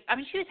heavy. I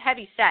mean, she was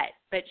heavy set,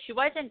 but she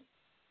wasn't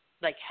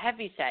like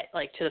heavy set,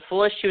 like to the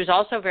fullest. She was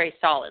also very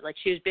solid. Like,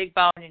 she was big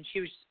boned, and she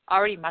was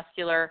already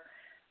muscular.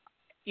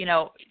 You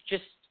know,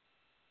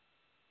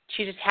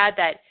 she just had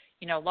that,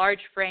 large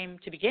frame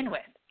to begin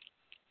with.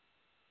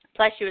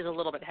 Plus, she was a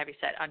little bit heavy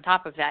set on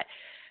top of that.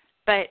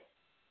 But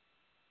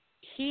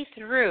he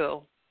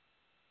threw,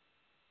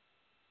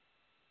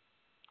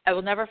 I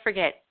will never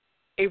forget,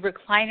 a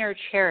recliner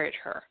chair at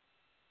her.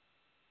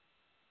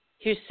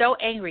 He was so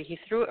angry, he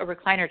threw a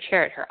recliner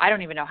chair at her. I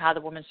don't even know how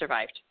the woman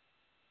survived.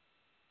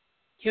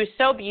 He was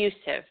so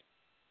abusive.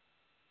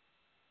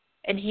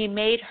 And he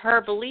made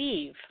her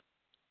believe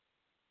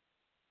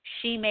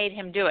she made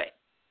him do it.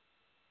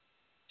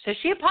 So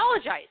she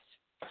apologized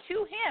to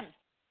him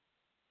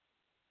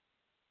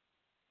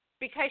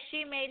because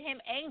she made him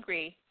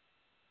angry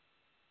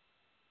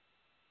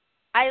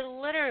I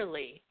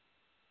literally,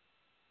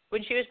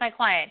 when she was my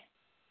client,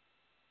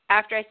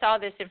 after I saw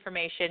this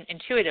information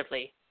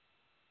intuitively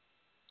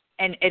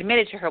and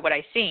admitted to her what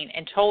I seen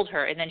and told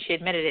her, and then she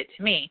admitted it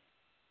to me,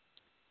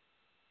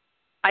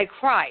 I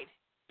cried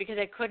because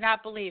I could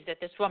not believe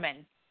that this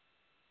woman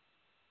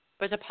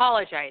was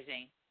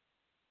apologizing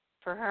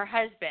for her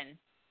husband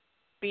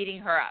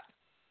beating her up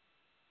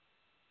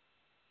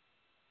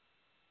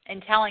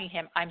and telling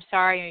him, I'm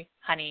sorry,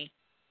 honey,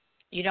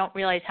 you don't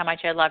realize how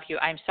much I love you.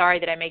 I'm sorry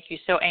that I make you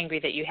so angry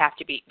that you have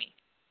to beat me.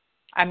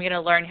 I'm going to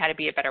learn how to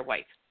be a better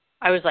wife.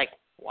 I was like,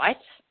 what?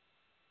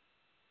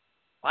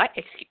 What?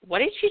 What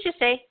did she just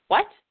say?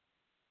 What?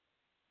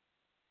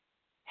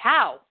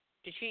 How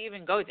did she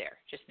even go there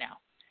just now?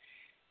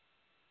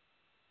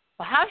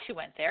 Well, how she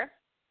went there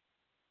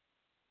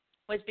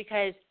was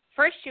because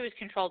first she was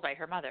controlled by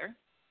her mother.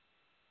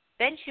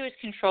 Then she was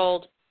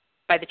controlled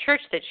by the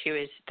church that she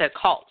was, the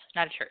cult,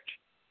 not a church,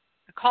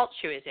 the cult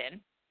she was in.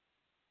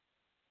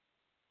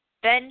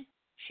 Then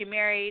she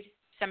married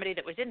somebody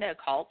that was in the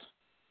cult,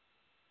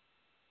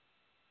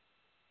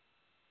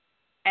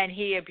 and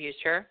he abused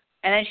her.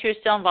 And then she was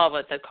still involved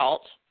with the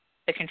cult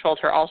that controlled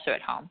her also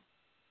at home.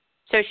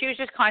 So she was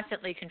just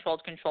constantly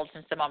controlled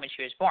since the moment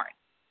she was born.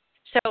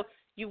 So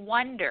you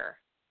wonder,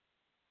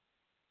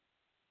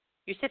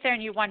 you sit there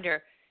and you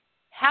wonder,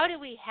 how do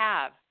we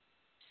have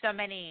so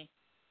many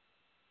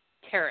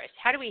terrorists?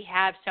 How do we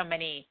have so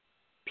many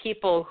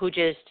people who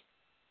just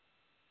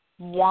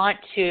want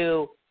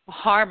to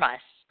harm us,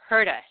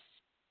 hurt us,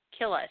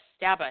 kill us,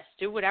 stab us,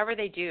 do whatever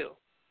they do?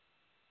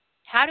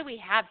 How do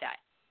we have that?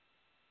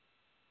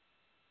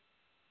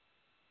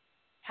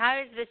 How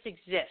does this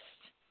exist?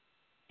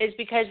 Is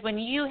because when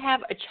you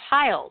have a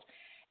child,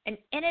 an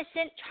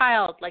innocent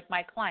child like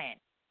my client,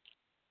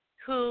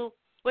 who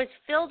was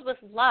filled with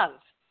love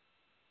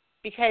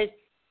because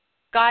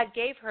God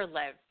gave her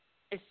love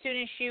as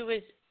soon as she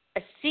was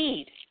a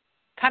seed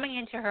coming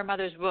into her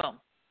mother's womb.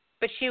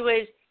 But she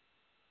was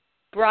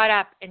brought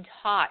up and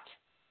taught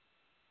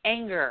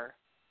anger,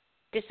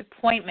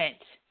 disappointment,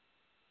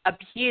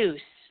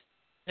 abuse,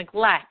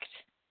 neglect.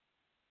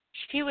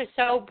 She was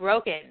so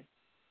broken.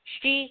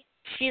 She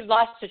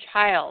lost a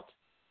child.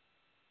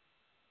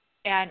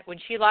 And when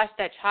she lost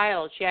that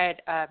child, she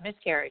had a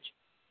miscarriage.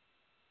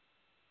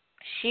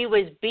 She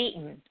was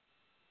beaten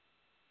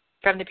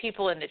from the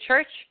people in the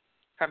church,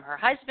 from her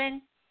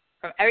husband,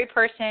 from every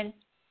person.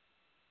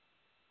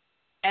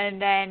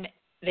 And then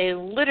they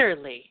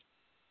literally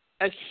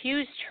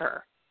accused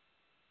her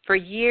for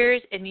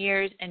years and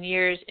years and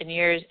years and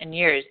years and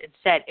years and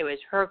said it was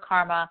her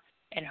karma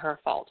and her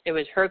fault. It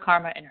was her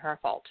karma and her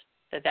fault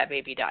that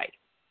baby died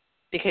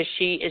because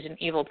she is an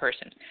evil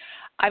person.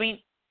 I mean,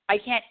 I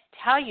can't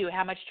tell you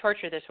how much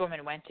torture this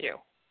woman went through.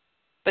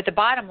 But the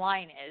bottom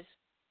line is,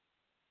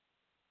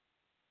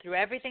 through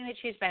everything that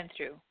she's been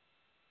through,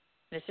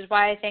 this is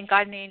why I thank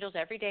God and angels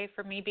every day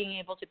for me being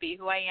able to be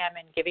who I am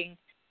and giving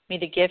me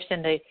the gifts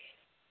and the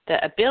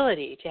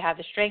ability to have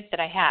the strength that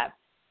I have.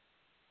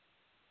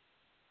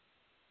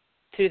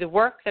 Through the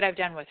work that I've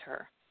done with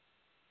her,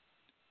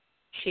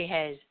 she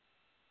has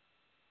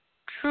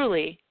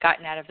truly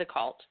gotten out of the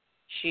cult.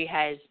 She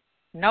has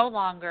no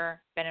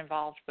longer been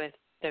involved with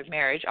the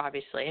marriage,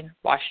 obviously, and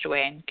washed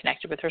away and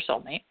connected with her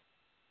soulmate.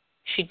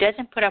 She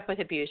doesn't put up with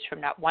abuse from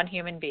not one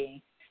human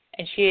being,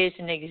 and she is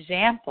an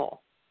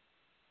example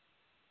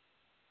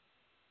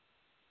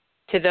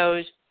to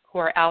those who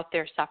are out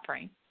there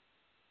suffering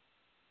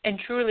and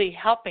truly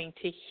helping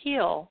to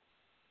heal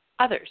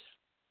others.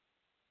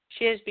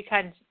 She has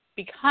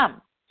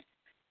become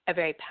a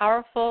very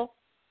powerful,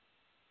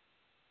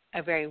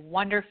 a very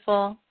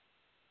wonderful,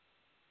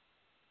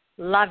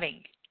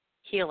 loving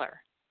healer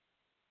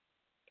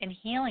in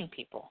healing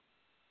people.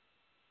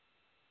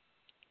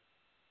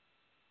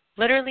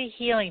 Literally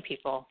healing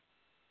people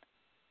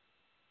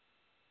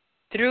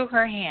through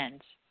her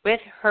hands, with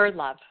her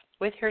love,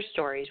 with her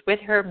stories, with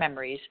her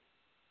memories,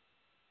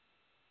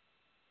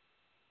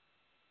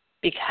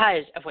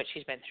 because of what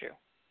she's been through.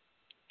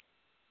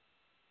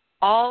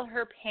 All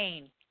her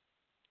pain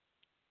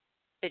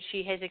that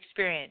she has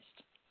experienced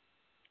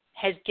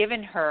has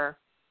given her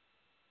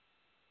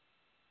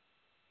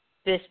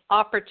this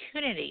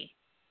opportunity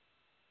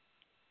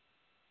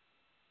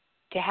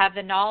to have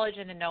the knowledge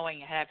and the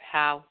knowing of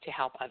how to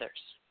help others.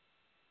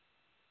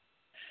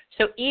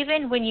 So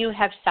even when you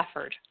have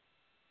suffered,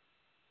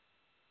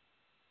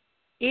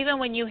 even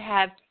when you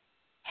have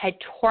had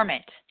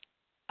torment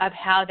of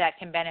how that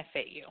can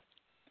benefit you,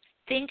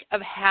 think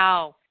of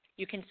how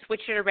you can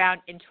switch it around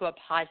into a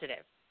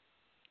positive.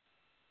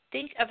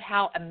 Think of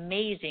how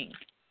amazing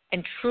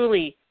and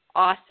truly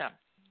awesome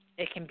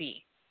it can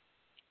be.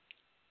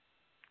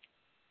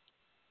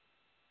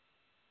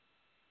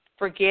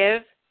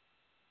 Forgive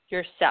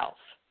yourself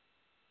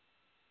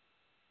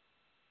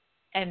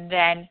and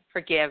then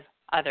forgive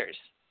others.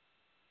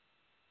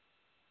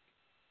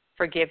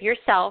 Forgive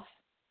yourself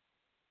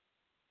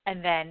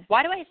and then,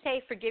 why do I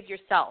say forgive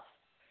yourself?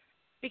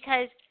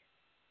 Because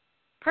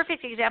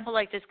perfect example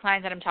like this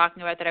client that I'm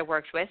talking about that I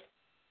worked with,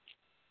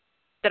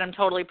 that I'm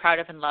totally proud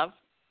of and love,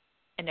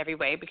 in every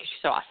way because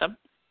she's so awesome.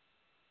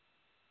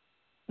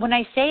 When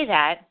I say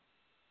that,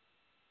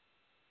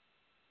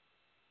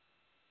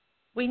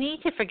 we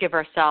need to forgive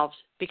ourselves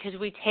because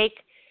we take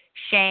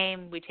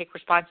shame, we take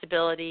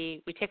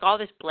responsibility, we take all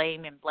this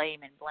blame and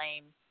blame and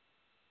blame.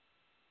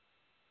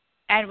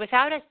 And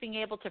without us being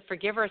able to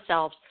forgive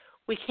ourselves,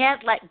 we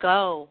can't let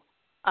go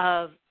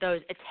of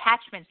those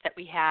attachments that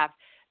we have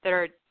that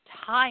are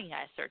tying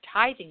us or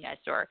tithing us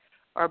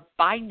or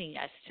binding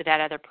us to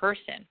that other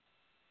person.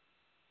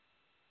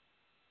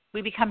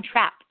 We become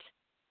trapped.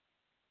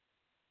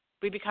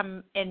 We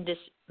become in this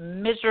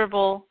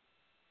miserable,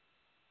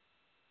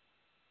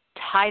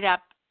 tied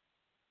up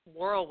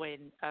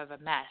whirlwind of a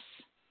mess.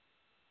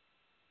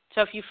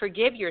 So if you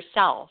forgive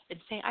yourself and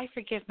say, I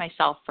forgive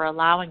myself for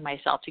allowing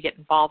myself to get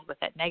involved with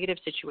that negative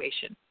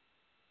situation.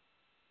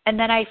 And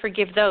then I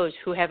forgive those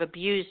who have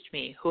abused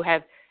me, who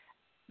have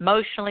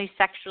emotionally,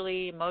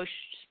 sexually,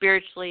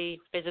 spiritually,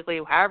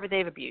 physically, however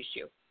they've abused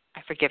you.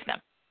 I forgive them.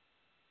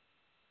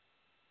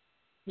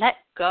 Let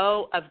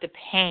go of the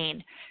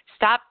pain.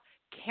 Stop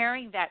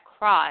carrying that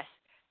cross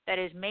that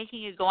is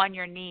making you go on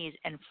your knees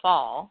and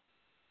fall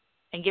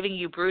and giving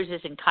you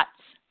bruises and cuts.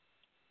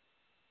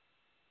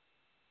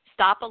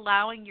 Stop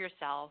allowing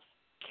yourself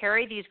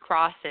carry these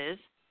crosses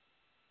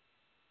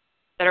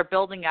that are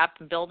building up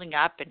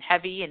and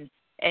heavy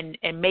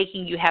and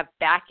making you have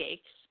backaches.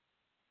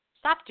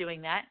 Stop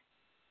doing that.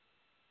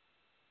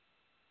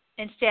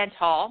 And stand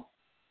tall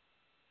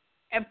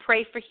and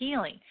pray for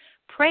healing.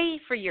 Pray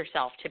for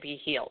yourself to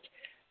be healed.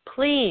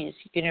 Please,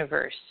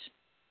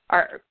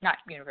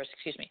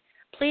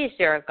 please,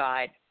 dear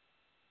God,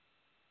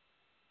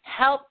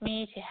 help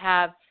me to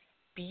have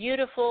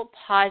beautiful,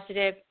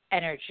 positive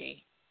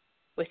energy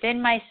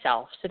within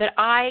myself so that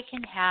I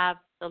can have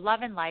the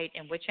love and light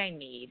in which I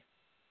need,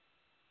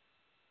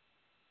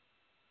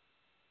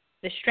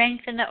 the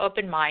strength and the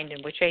open mind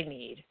in which I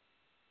need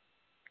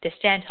to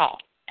stand tall.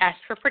 Ask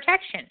for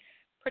protection.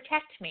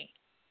 Protect me.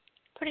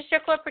 Put a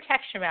circle of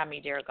protection around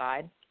me, dear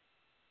God.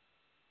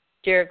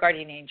 Dear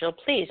guardian angel,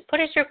 please put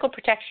a circle of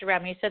protection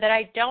around me so that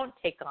I don't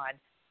take on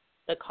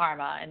the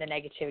karma and the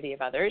negativity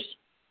of others.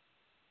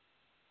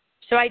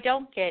 So I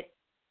don't get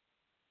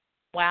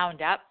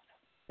wound up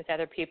with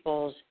other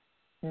people's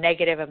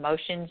negative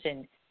emotions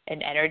and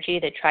energy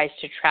that tries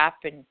to trap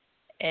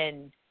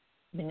and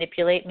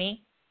manipulate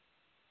me.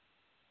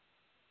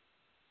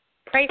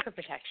 Pray for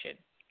protection.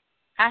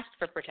 Ask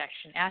for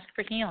protection. Ask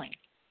for healing.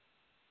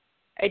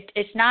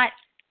 It's not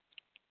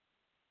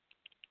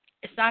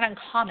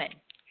uncommon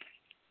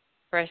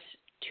for us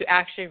to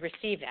actually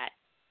receive that.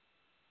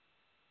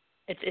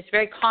 It's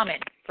very common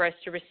for us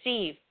to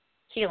receive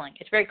healing.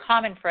 It's very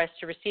common for us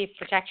to receive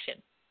protection.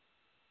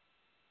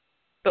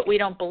 But we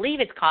don't believe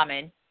it's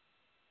common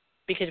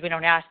because we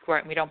don't ask for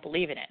it and we don't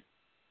believe in it.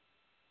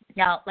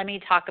 Now, let me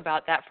talk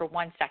about that for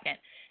 1 second.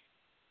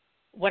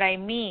 What I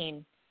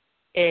mean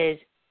is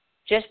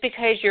just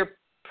because you're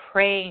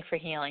praying for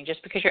healing,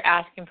 just because you're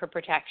asking for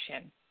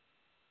protection,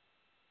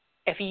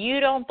 if you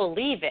don't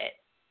believe it,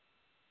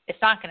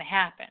 it's not going to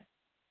happen.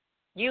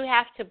 You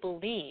have to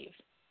believe.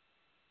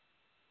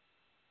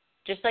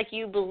 Just like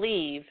you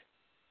believe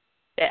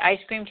that ice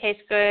cream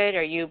tastes good,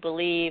 or you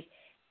believe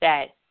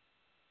that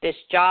this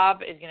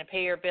job is going to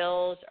pay your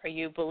bills, or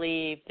you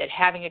believe that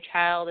having a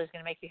child is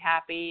going to make you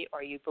happy,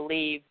 or you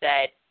believe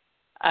that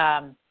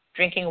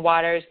drinking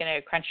water is going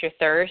to quench your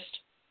thirst.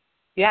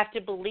 You have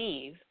to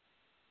believe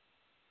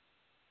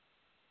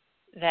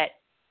that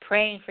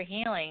praying for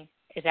healing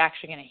is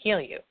actually going to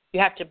heal you. You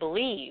have to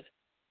believe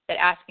that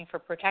asking for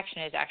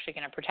protection is actually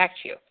going to protect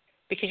you,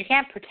 because you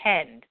can't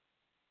pretend.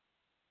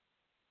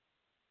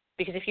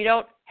 Because if you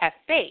don't have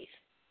faith,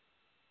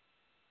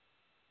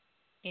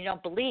 you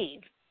don't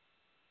believe,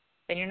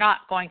 then you're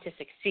not going to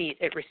succeed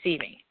at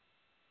receiving.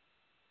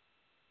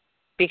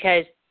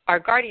 Because our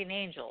guardian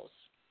angels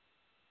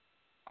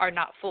are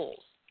not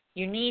fools.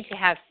 You need to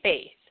have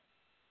faith.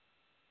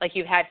 Like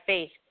you've had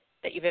faith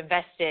that you've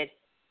invested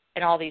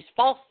in all these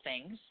false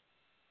things.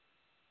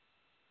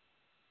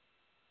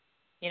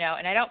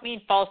 And I don't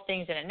mean false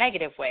things in a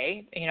negative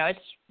way. It's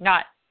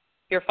not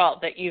your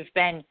fault that you've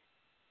been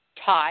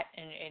taught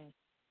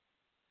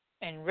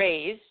and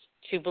raised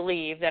to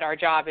believe that our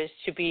job is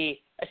to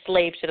be a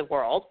slave to the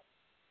world.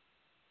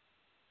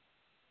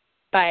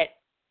 But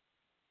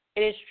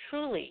it is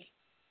truly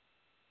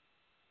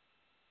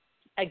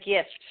a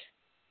gift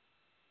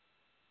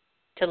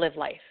to live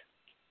life.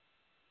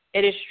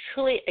 It is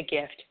truly a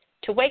gift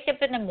to wake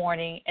up in the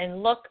morning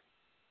and look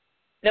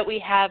that we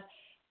have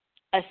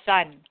a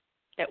sun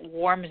that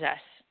warms us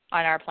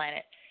on our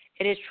planet.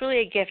 It is truly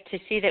a gift to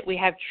see that we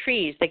have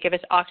trees that give us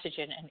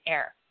oxygen and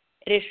air.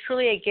 It is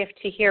truly a gift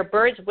to hear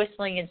birds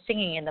whistling and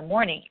singing in the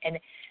morning. And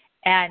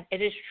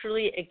it is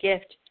truly a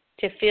gift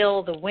to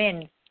feel the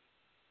wind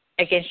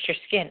against your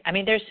skin. I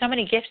mean, there's so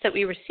many gifts that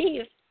we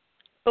receive,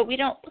 but we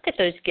don't look at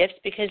those gifts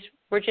because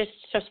we're just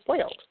so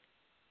spoiled.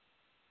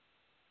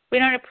 We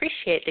don't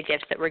appreciate the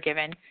gifts that we're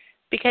given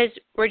because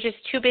we're just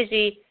too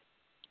busy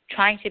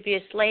trying to be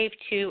a slave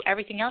to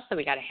everything else that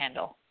we got to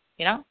handle,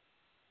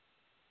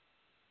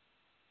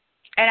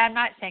 And I'm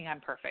not saying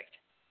I'm perfect.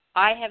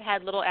 I have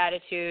had little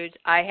attitudes.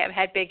 I have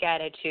had big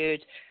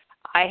attitudes.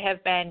 I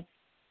have been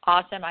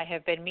awesome. I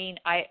have been mean.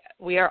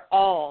 We are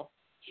all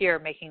here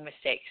making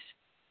mistakes.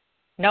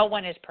 No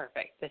one is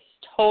perfect. This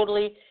is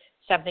totally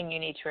something you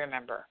need to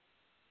remember.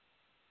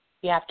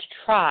 You have to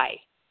try.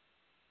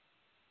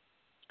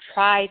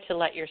 Try to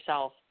let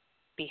yourself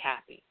be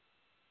happy.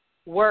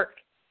 Work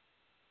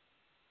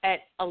at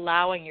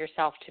allowing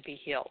yourself to be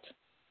healed.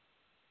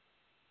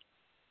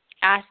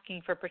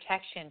 Asking for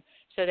protection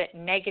so that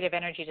negative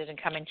energy doesn't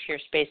come into your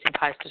space and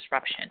cause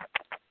disruption.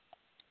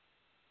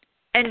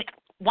 And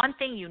one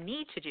thing you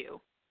need to do,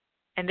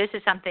 and this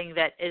is something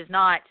that is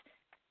not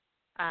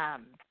a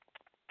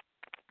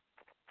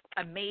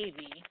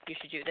maybe, you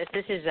should do this.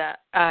 This is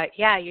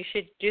you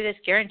should do this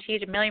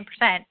guaranteed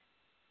 1,000,000%.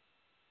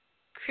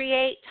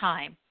 Create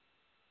time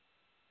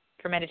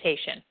for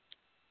meditation.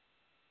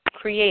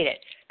 Create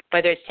it.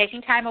 Whether it's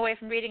taking time away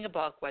from reading a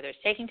book, whether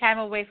it's taking time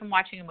away from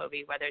watching a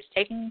movie, whether it's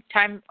taking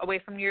time away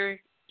from your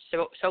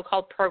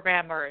so-called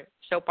program or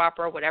soap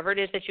opera, whatever it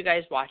is that you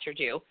guys watch or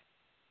do,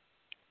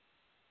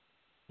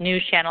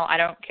 news channel, I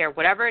don't care,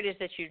 whatever it is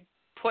that you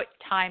put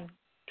time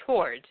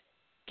towards,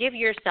 give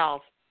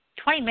yourself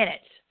 20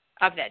 minutes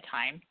of that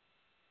time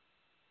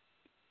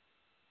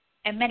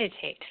and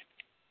meditate.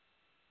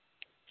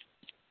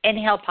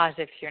 Inhale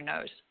positive through your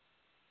nose.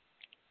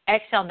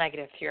 Exhale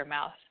negative through your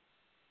mouth.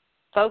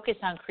 Focus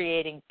on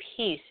creating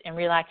peace and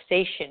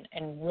relaxation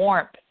and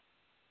warmth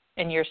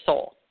in your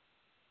soul.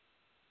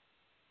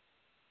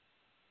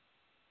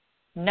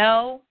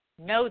 Know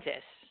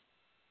this.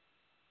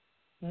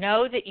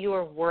 Know that you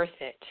are worth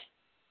it.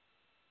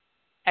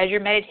 As you're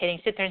meditating,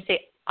 sit there and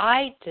say,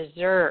 I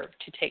deserve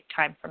to take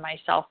time for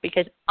myself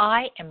because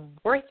I am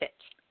worth it.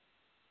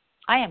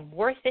 I am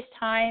worth this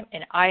time,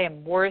 and I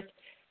am worth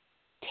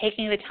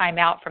taking the time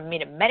out for me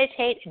to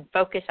meditate and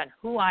focus on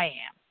who I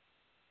am.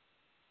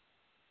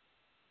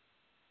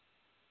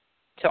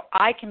 So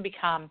I can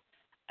become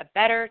a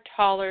better,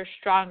 taller,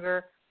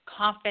 stronger,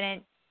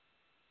 confident,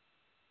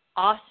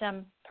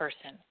 awesome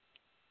person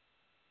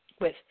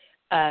with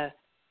a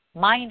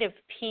mind of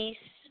peace,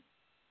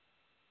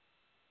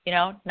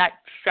 not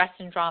stress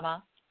and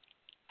drama,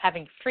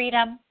 having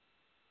freedom,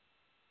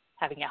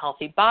 having a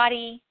healthy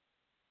body,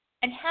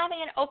 and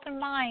having an open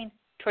mind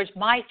towards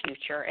my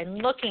future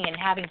and looking and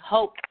having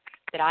hope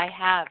that I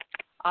have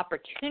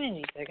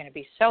opportunities that are going to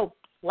be so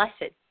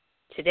blessed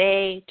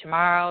today,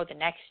 tomorrow, the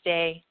next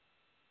day.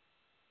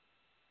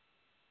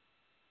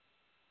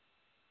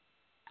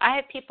 I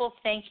have people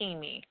thanking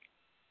me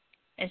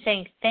and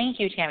saying, thank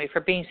you, Tammy,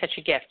 for being such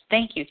a gift.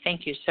 Thank you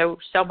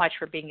so much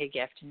for being a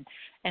gift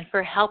and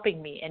for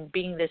helping me and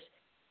being this,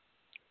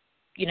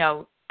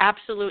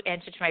 absolute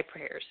answer to my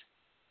prayers.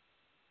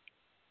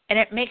 And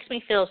it makes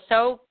me feel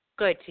so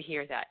good to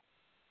hear that.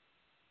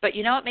 But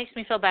what makes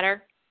me feel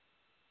better?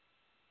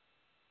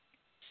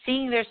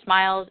 Seeing their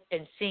smiles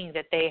and seeing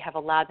that they have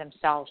allowed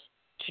themselves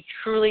to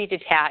truly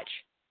detach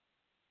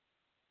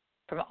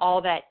from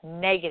all that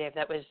negative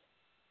that was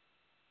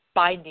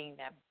binding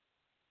them,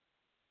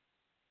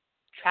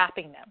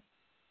 trapping them.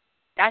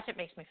 That's what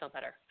makes me feel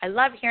better. I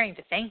love hearing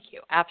the thank you,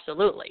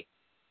 absolutely.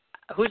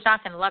 Who's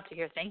not going to love to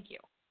hear thank you?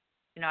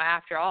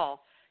 After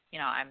all,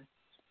 I'm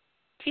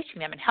teaching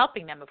them and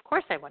helping them. Of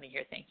course I want to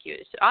hear thank you.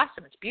 It's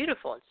awesome. It's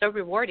beautiful. It's so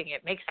rewarding.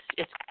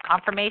 It's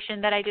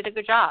confirmation that I did a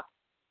good job.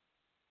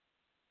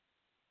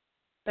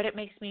 But it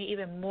makes me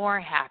even more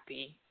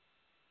happy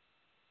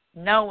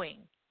knowing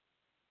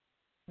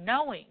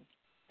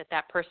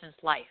that person's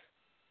life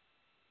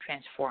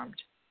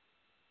transformed.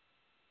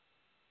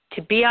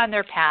 To be on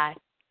their path,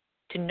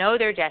 to know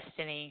their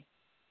destiny,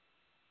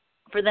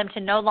 for them to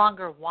no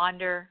longer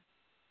wander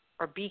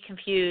or be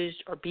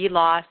confused or be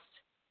lost.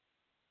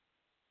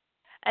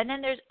 And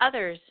then there's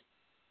others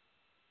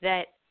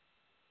that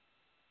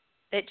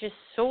just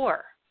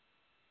soar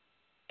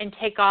and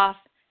take off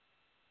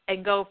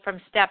and go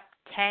from step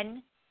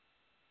 10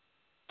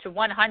 to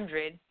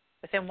 100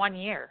 within 1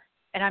 year.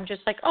 And I'm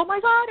just like, oh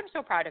my God, I'm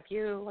so proud of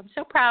you. I'm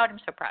so proud.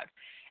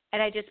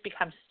 And I just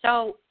become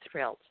so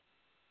thrilled.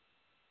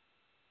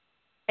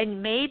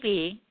 And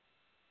maybe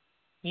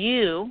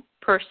you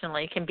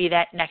personally can be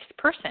that next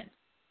person.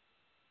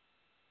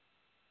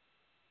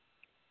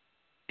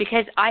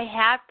 Because I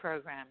have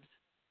programs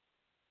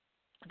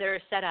that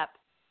are set up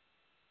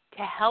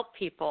to help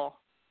people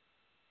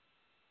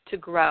to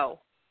grow,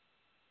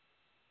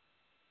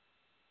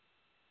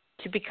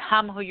 to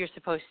become who you're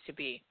supposed to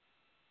be,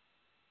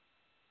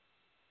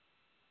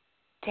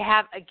 to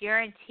have a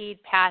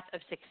guaranteed path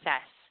of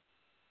success,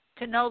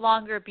 to no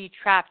longer be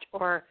trapped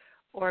or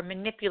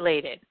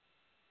manipulated,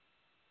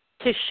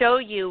 to show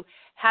you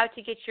how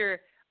to get your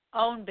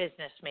own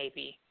business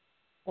maybe,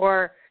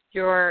 or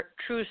your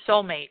true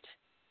soulmate,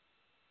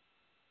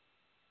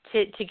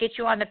 to get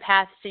you on the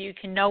path so you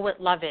can know what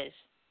love is.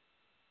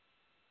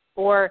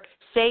 Or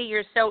say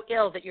you're so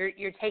ill that you're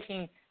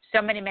taking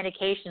so many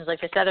medications, like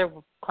this other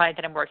client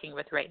that I'm working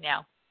with right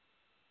now,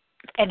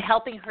 and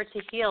helping her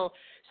to heal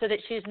so that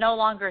she's no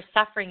longer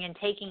suffering and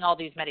taking all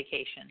these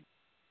medications.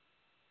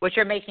 which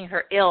are making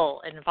her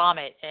ill and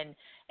vomit and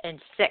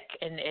sick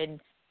and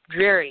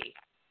dreary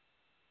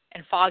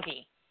and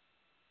foggy.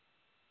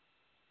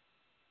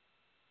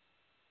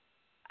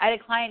 I had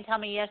a client tell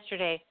me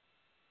yesterday,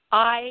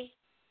 I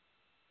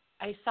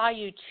saw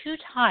you 2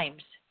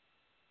 times,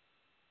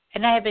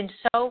 and I have been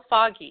so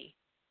foggy,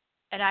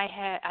 and I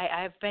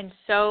have been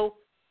so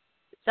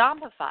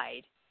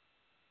zombified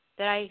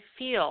that I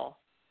feel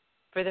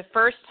for the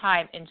first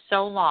time in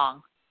so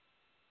long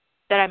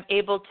that I'm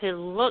able to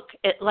look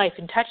at life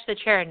and touch the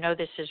chair and know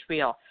this is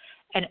real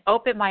and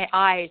open my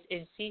eyes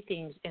and see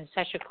things in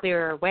such a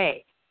clearer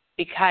way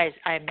because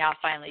I am now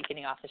finally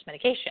getting off this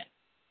medication.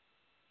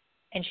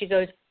 And she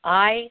goes,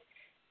 I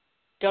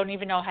don't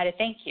even know how to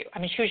thank you. I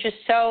mean, she was just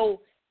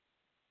so,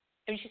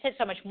 I mean, she said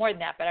so much more than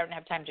that, but I don't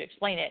have time to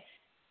explain it.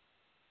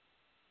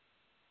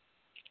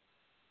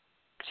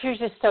 She was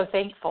just so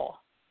thankful.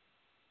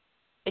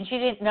 And she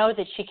didn't know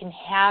that she can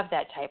have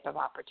that type of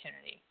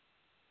opportunity.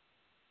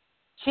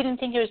 She didn't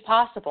think it was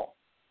possible.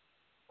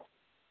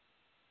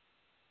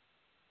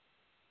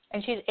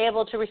 And she's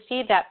able to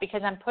receive that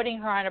because I'm putting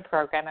her on a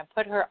program and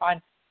put her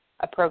on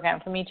a program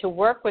for me to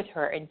work with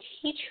her and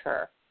teach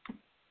her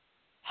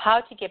how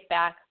to get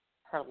back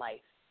her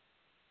life.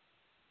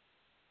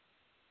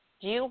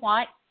 Do you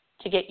want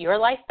to get your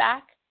life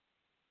back?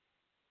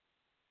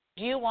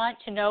 Do you want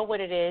to know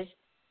what it is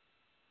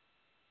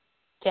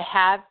to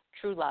have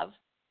true love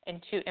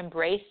and to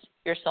embrace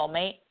your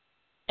soulmate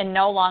and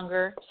no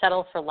longer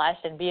settle for less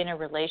and be in a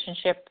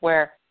relationship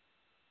where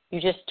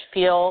you just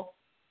feel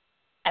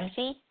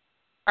empty?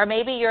 Or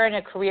maybe you're in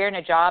a career and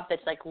a job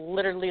that's like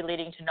literally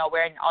leading to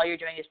nowhere and all you're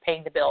doing is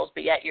paying the bills,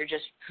 but yet you're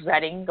just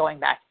dreading going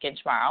back again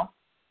tomorrow.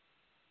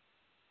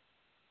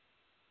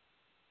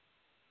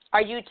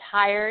 Are you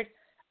tired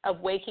of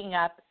waking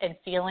up and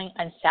feeling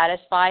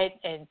unsatisfied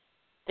and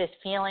this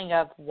feeling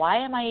of, why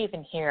am I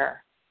even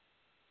here?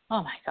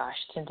 Oh my gosh,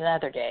 it's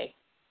another day.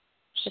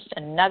 It's just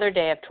another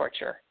day of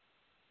torture.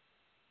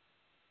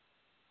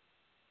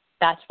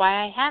 That's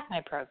why I have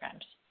my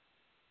programs.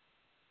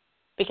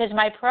 Because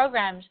my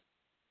programs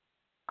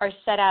are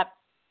set up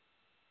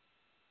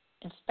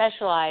and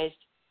specialized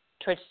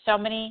towards so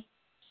many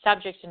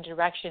subjects and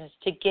directions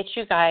to get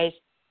you guys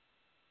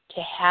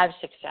to have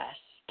success,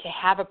 to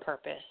have a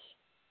purpose,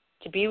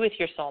 to be with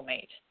your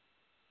soulmate,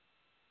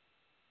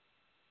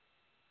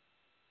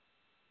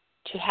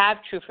 to have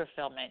true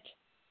fulfillment.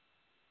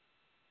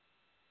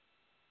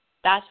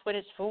 That's what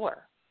it's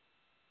for.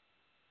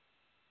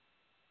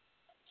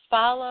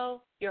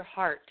 Follow your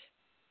heart,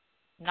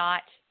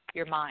 not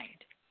your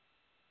mind.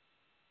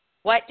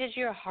 What does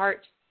your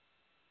heart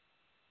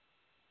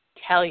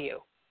tell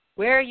you?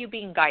 Where are you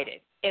being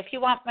guided? If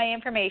you want my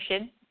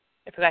information,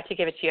 I forgot to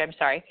give it to you, I'm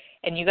sorry,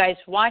 and you guys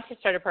want to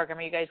start a program,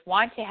 or you guys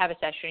want to have a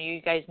session, or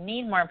you guys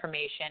need more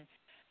information,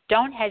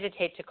 don't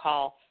hesitate to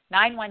call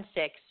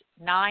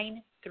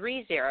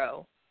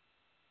 916-930-0781,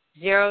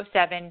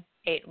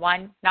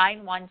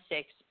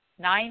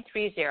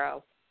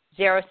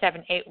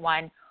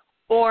 916-930-0781,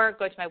 or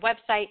go to my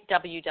website,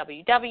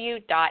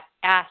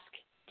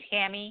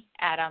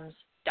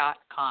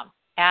 www.asktammyadams.com,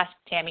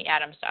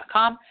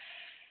 asktammyadams.com,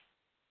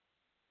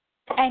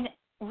 and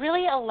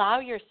really allow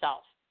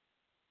yourself,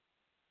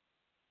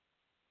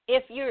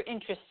 if you're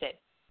interested,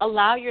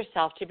 allow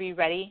yourself to be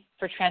ready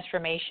for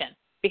transformation,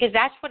 because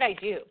that's what I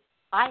do.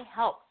 I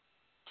help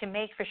to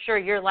make for sure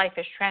your life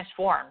is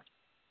transformed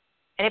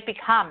and it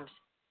becomes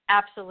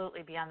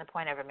absolutely beyond the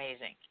point of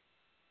amazing.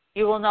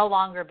 You will no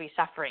longer be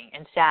suffering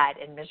and sad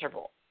and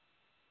miserable.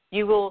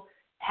 You will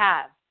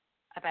have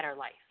a better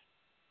life,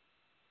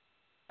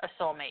 a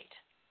soulmate,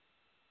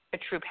 a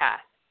true path.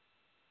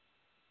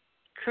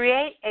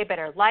 Create a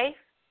better life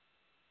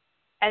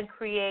and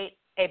create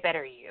a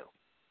better you.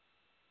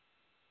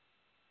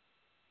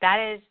 That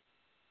is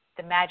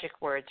the magic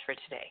words for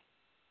today.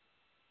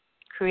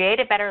 Create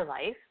a better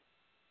life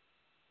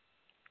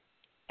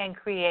and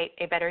create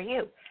a better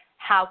you.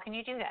 How can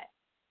you do that?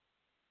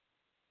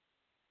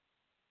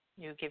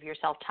 You give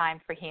yourself time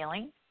for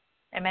healing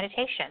and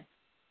meditation.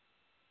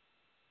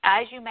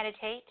 As you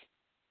meditate,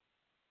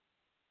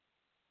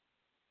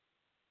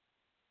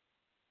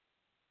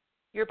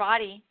 your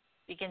body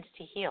begins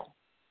to heal.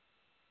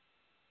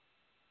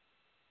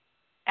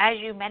 As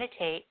you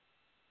meditate,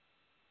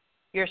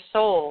 your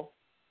soul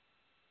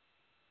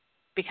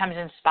becomes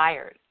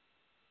inspired.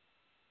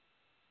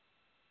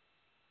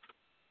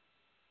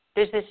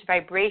 There's this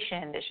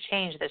vibration, this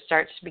change that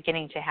starts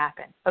beginning to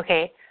happen.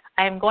 Okay,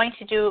 I am going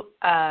to do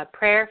a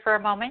prayer for a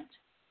moment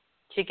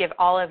to give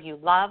all of you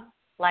love,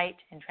 light,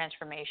 and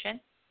transformation.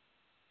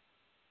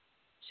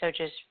 So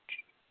just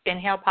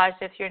inhale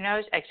positive through your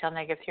nose, exhale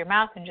negative through your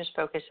mouth, and just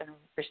focus on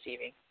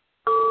receiving.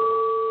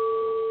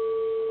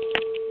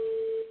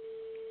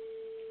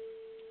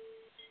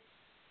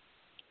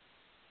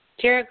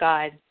 Dear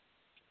God,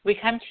 we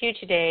come to you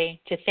today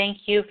to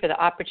thank you for the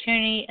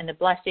opportunity and the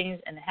blessings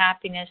and the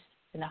happiness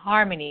and the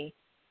harmony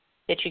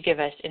that you give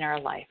us in our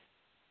life.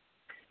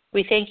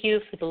 We thank you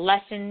for the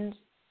lessons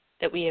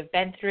that we have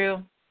been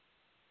through,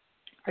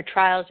 our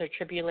trials, our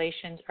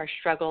tribulations, our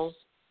struggles.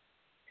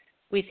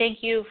 We thank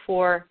you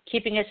for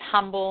keeping us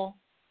humble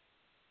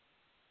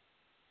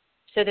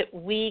so that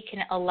we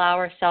can allow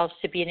ourselves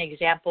to be an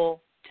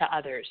example to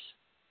others.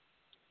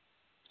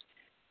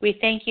 We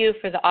thank you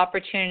for the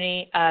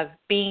opportunity of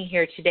being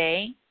here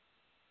today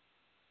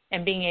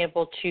and being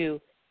able to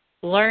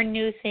learn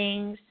new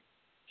things,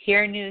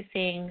 hear new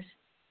things,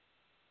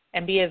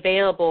 and be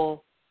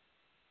available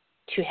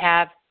to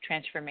have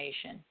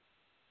transformation.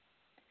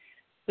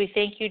 We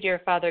thank you,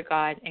 dear Father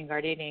God and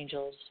guardian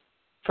angels,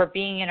 for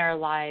being in our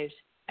lives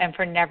and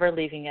for never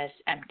leaving us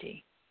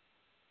empty,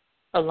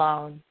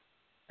 alone,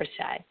 or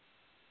sad.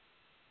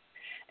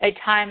 At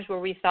times where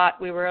we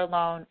thought we were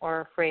alone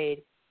or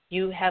afraid,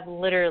 you have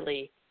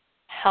literally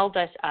held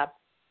us up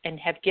and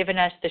have given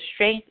us the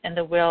strength and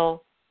the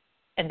will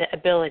and the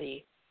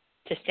ability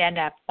to stand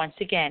up once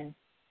again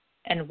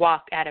and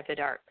walk out of the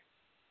dark.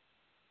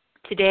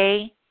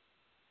 Today,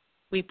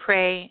 we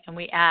pray and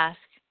we ask,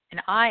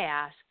 and I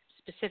ask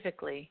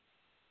specifically,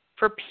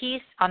 for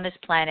peace on this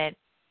planet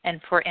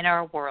and for in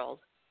our world,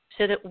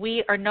 so that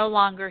we are no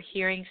longer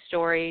hearing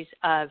stories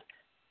of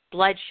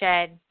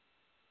bloodshed,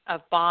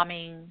 of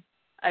bombing,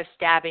 of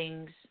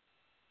stabbings,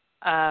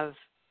 of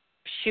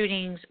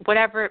shootings,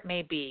 whatever it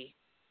may be.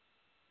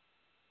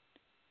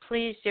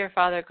 Please, dear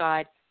Father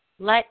God,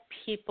 let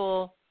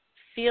people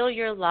feel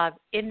your love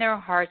in their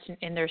hearts and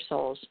in their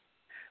souls.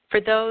 For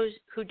those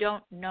who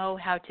don't know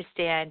how to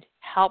stand,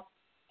 help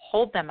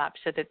hold them up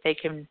so that they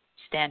can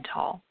stand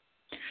tall.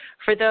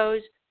 For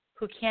those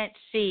who can't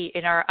see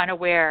and are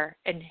unaware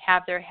and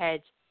have their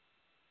heads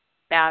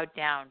bowed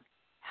down,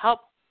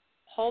 help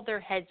hold their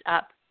heads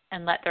up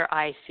and let their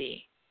eyes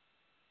see.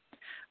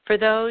 For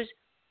those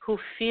who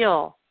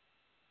feel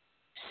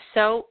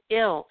so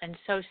ill and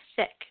so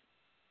sick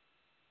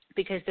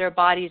because their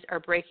bodies are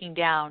breaking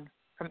down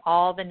from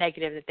all the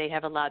negative that they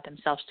have allowed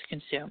themselves to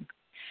consume,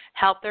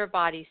 help their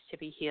bodies to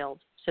be healed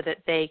so that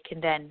they can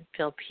then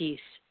feel peace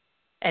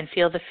and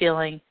feel the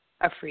feeling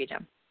of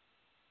freedom.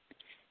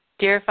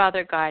 Dear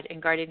Father God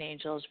and guardian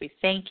angels, we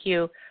thank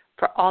you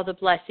for all the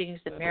blessings,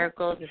 the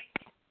miracles,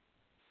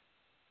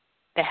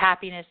 the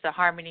happiness, the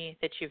harmony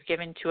that you've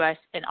given to us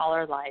in all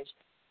our lives.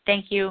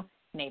 Thank you,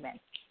 and amen.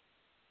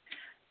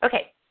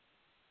 Okay,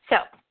 so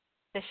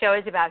the show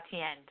is about to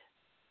end.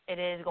 It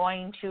is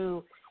going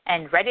to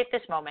end right at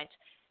this moment.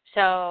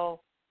 So,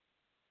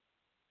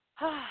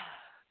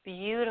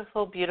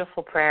 beautiful,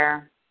 beautiful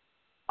prayer.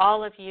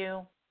 All of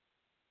you,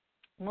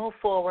 move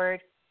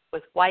forward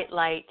with white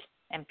light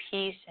and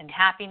peace and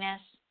happiness.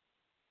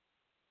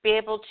 Be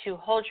able to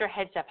hold your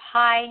heads up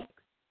high.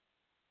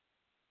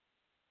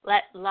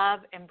 Let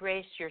love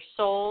embrace your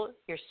soul,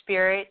 your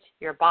spirit,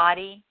 your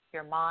body,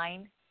 your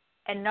mind,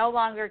 and no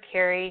longer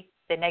carry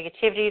the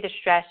negativity, the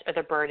stress, or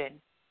the burden.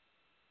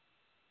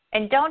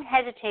 And don't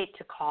hesitate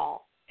to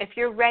call. If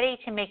you're ready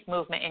to make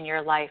movement in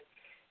your life,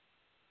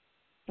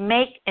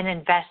 make an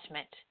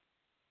investment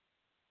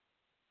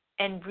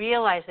and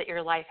realize that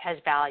your life has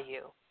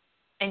value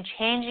and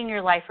changing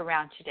your life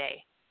around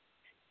today.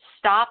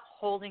 Stop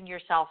holding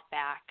yourself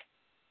back.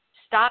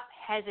 Stop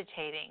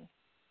hesitating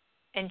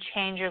and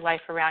change your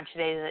life around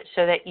today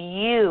so that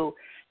you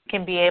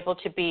can be able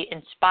to be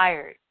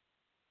inspired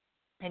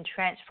and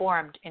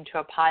transformed into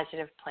a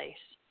positive place.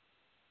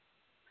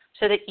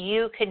 So that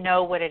you can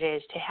know what it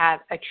is to have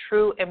a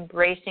true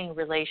embracing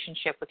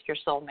relationship with your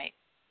soulmate.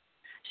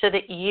 So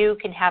that you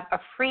can have a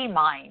free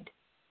mind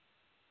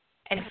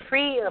and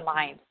free your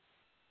mind.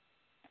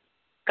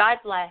 God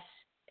bless.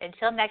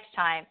 Until next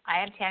time,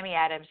 I am Tammy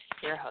Adams,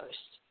 your host.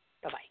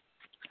 Bye-bye.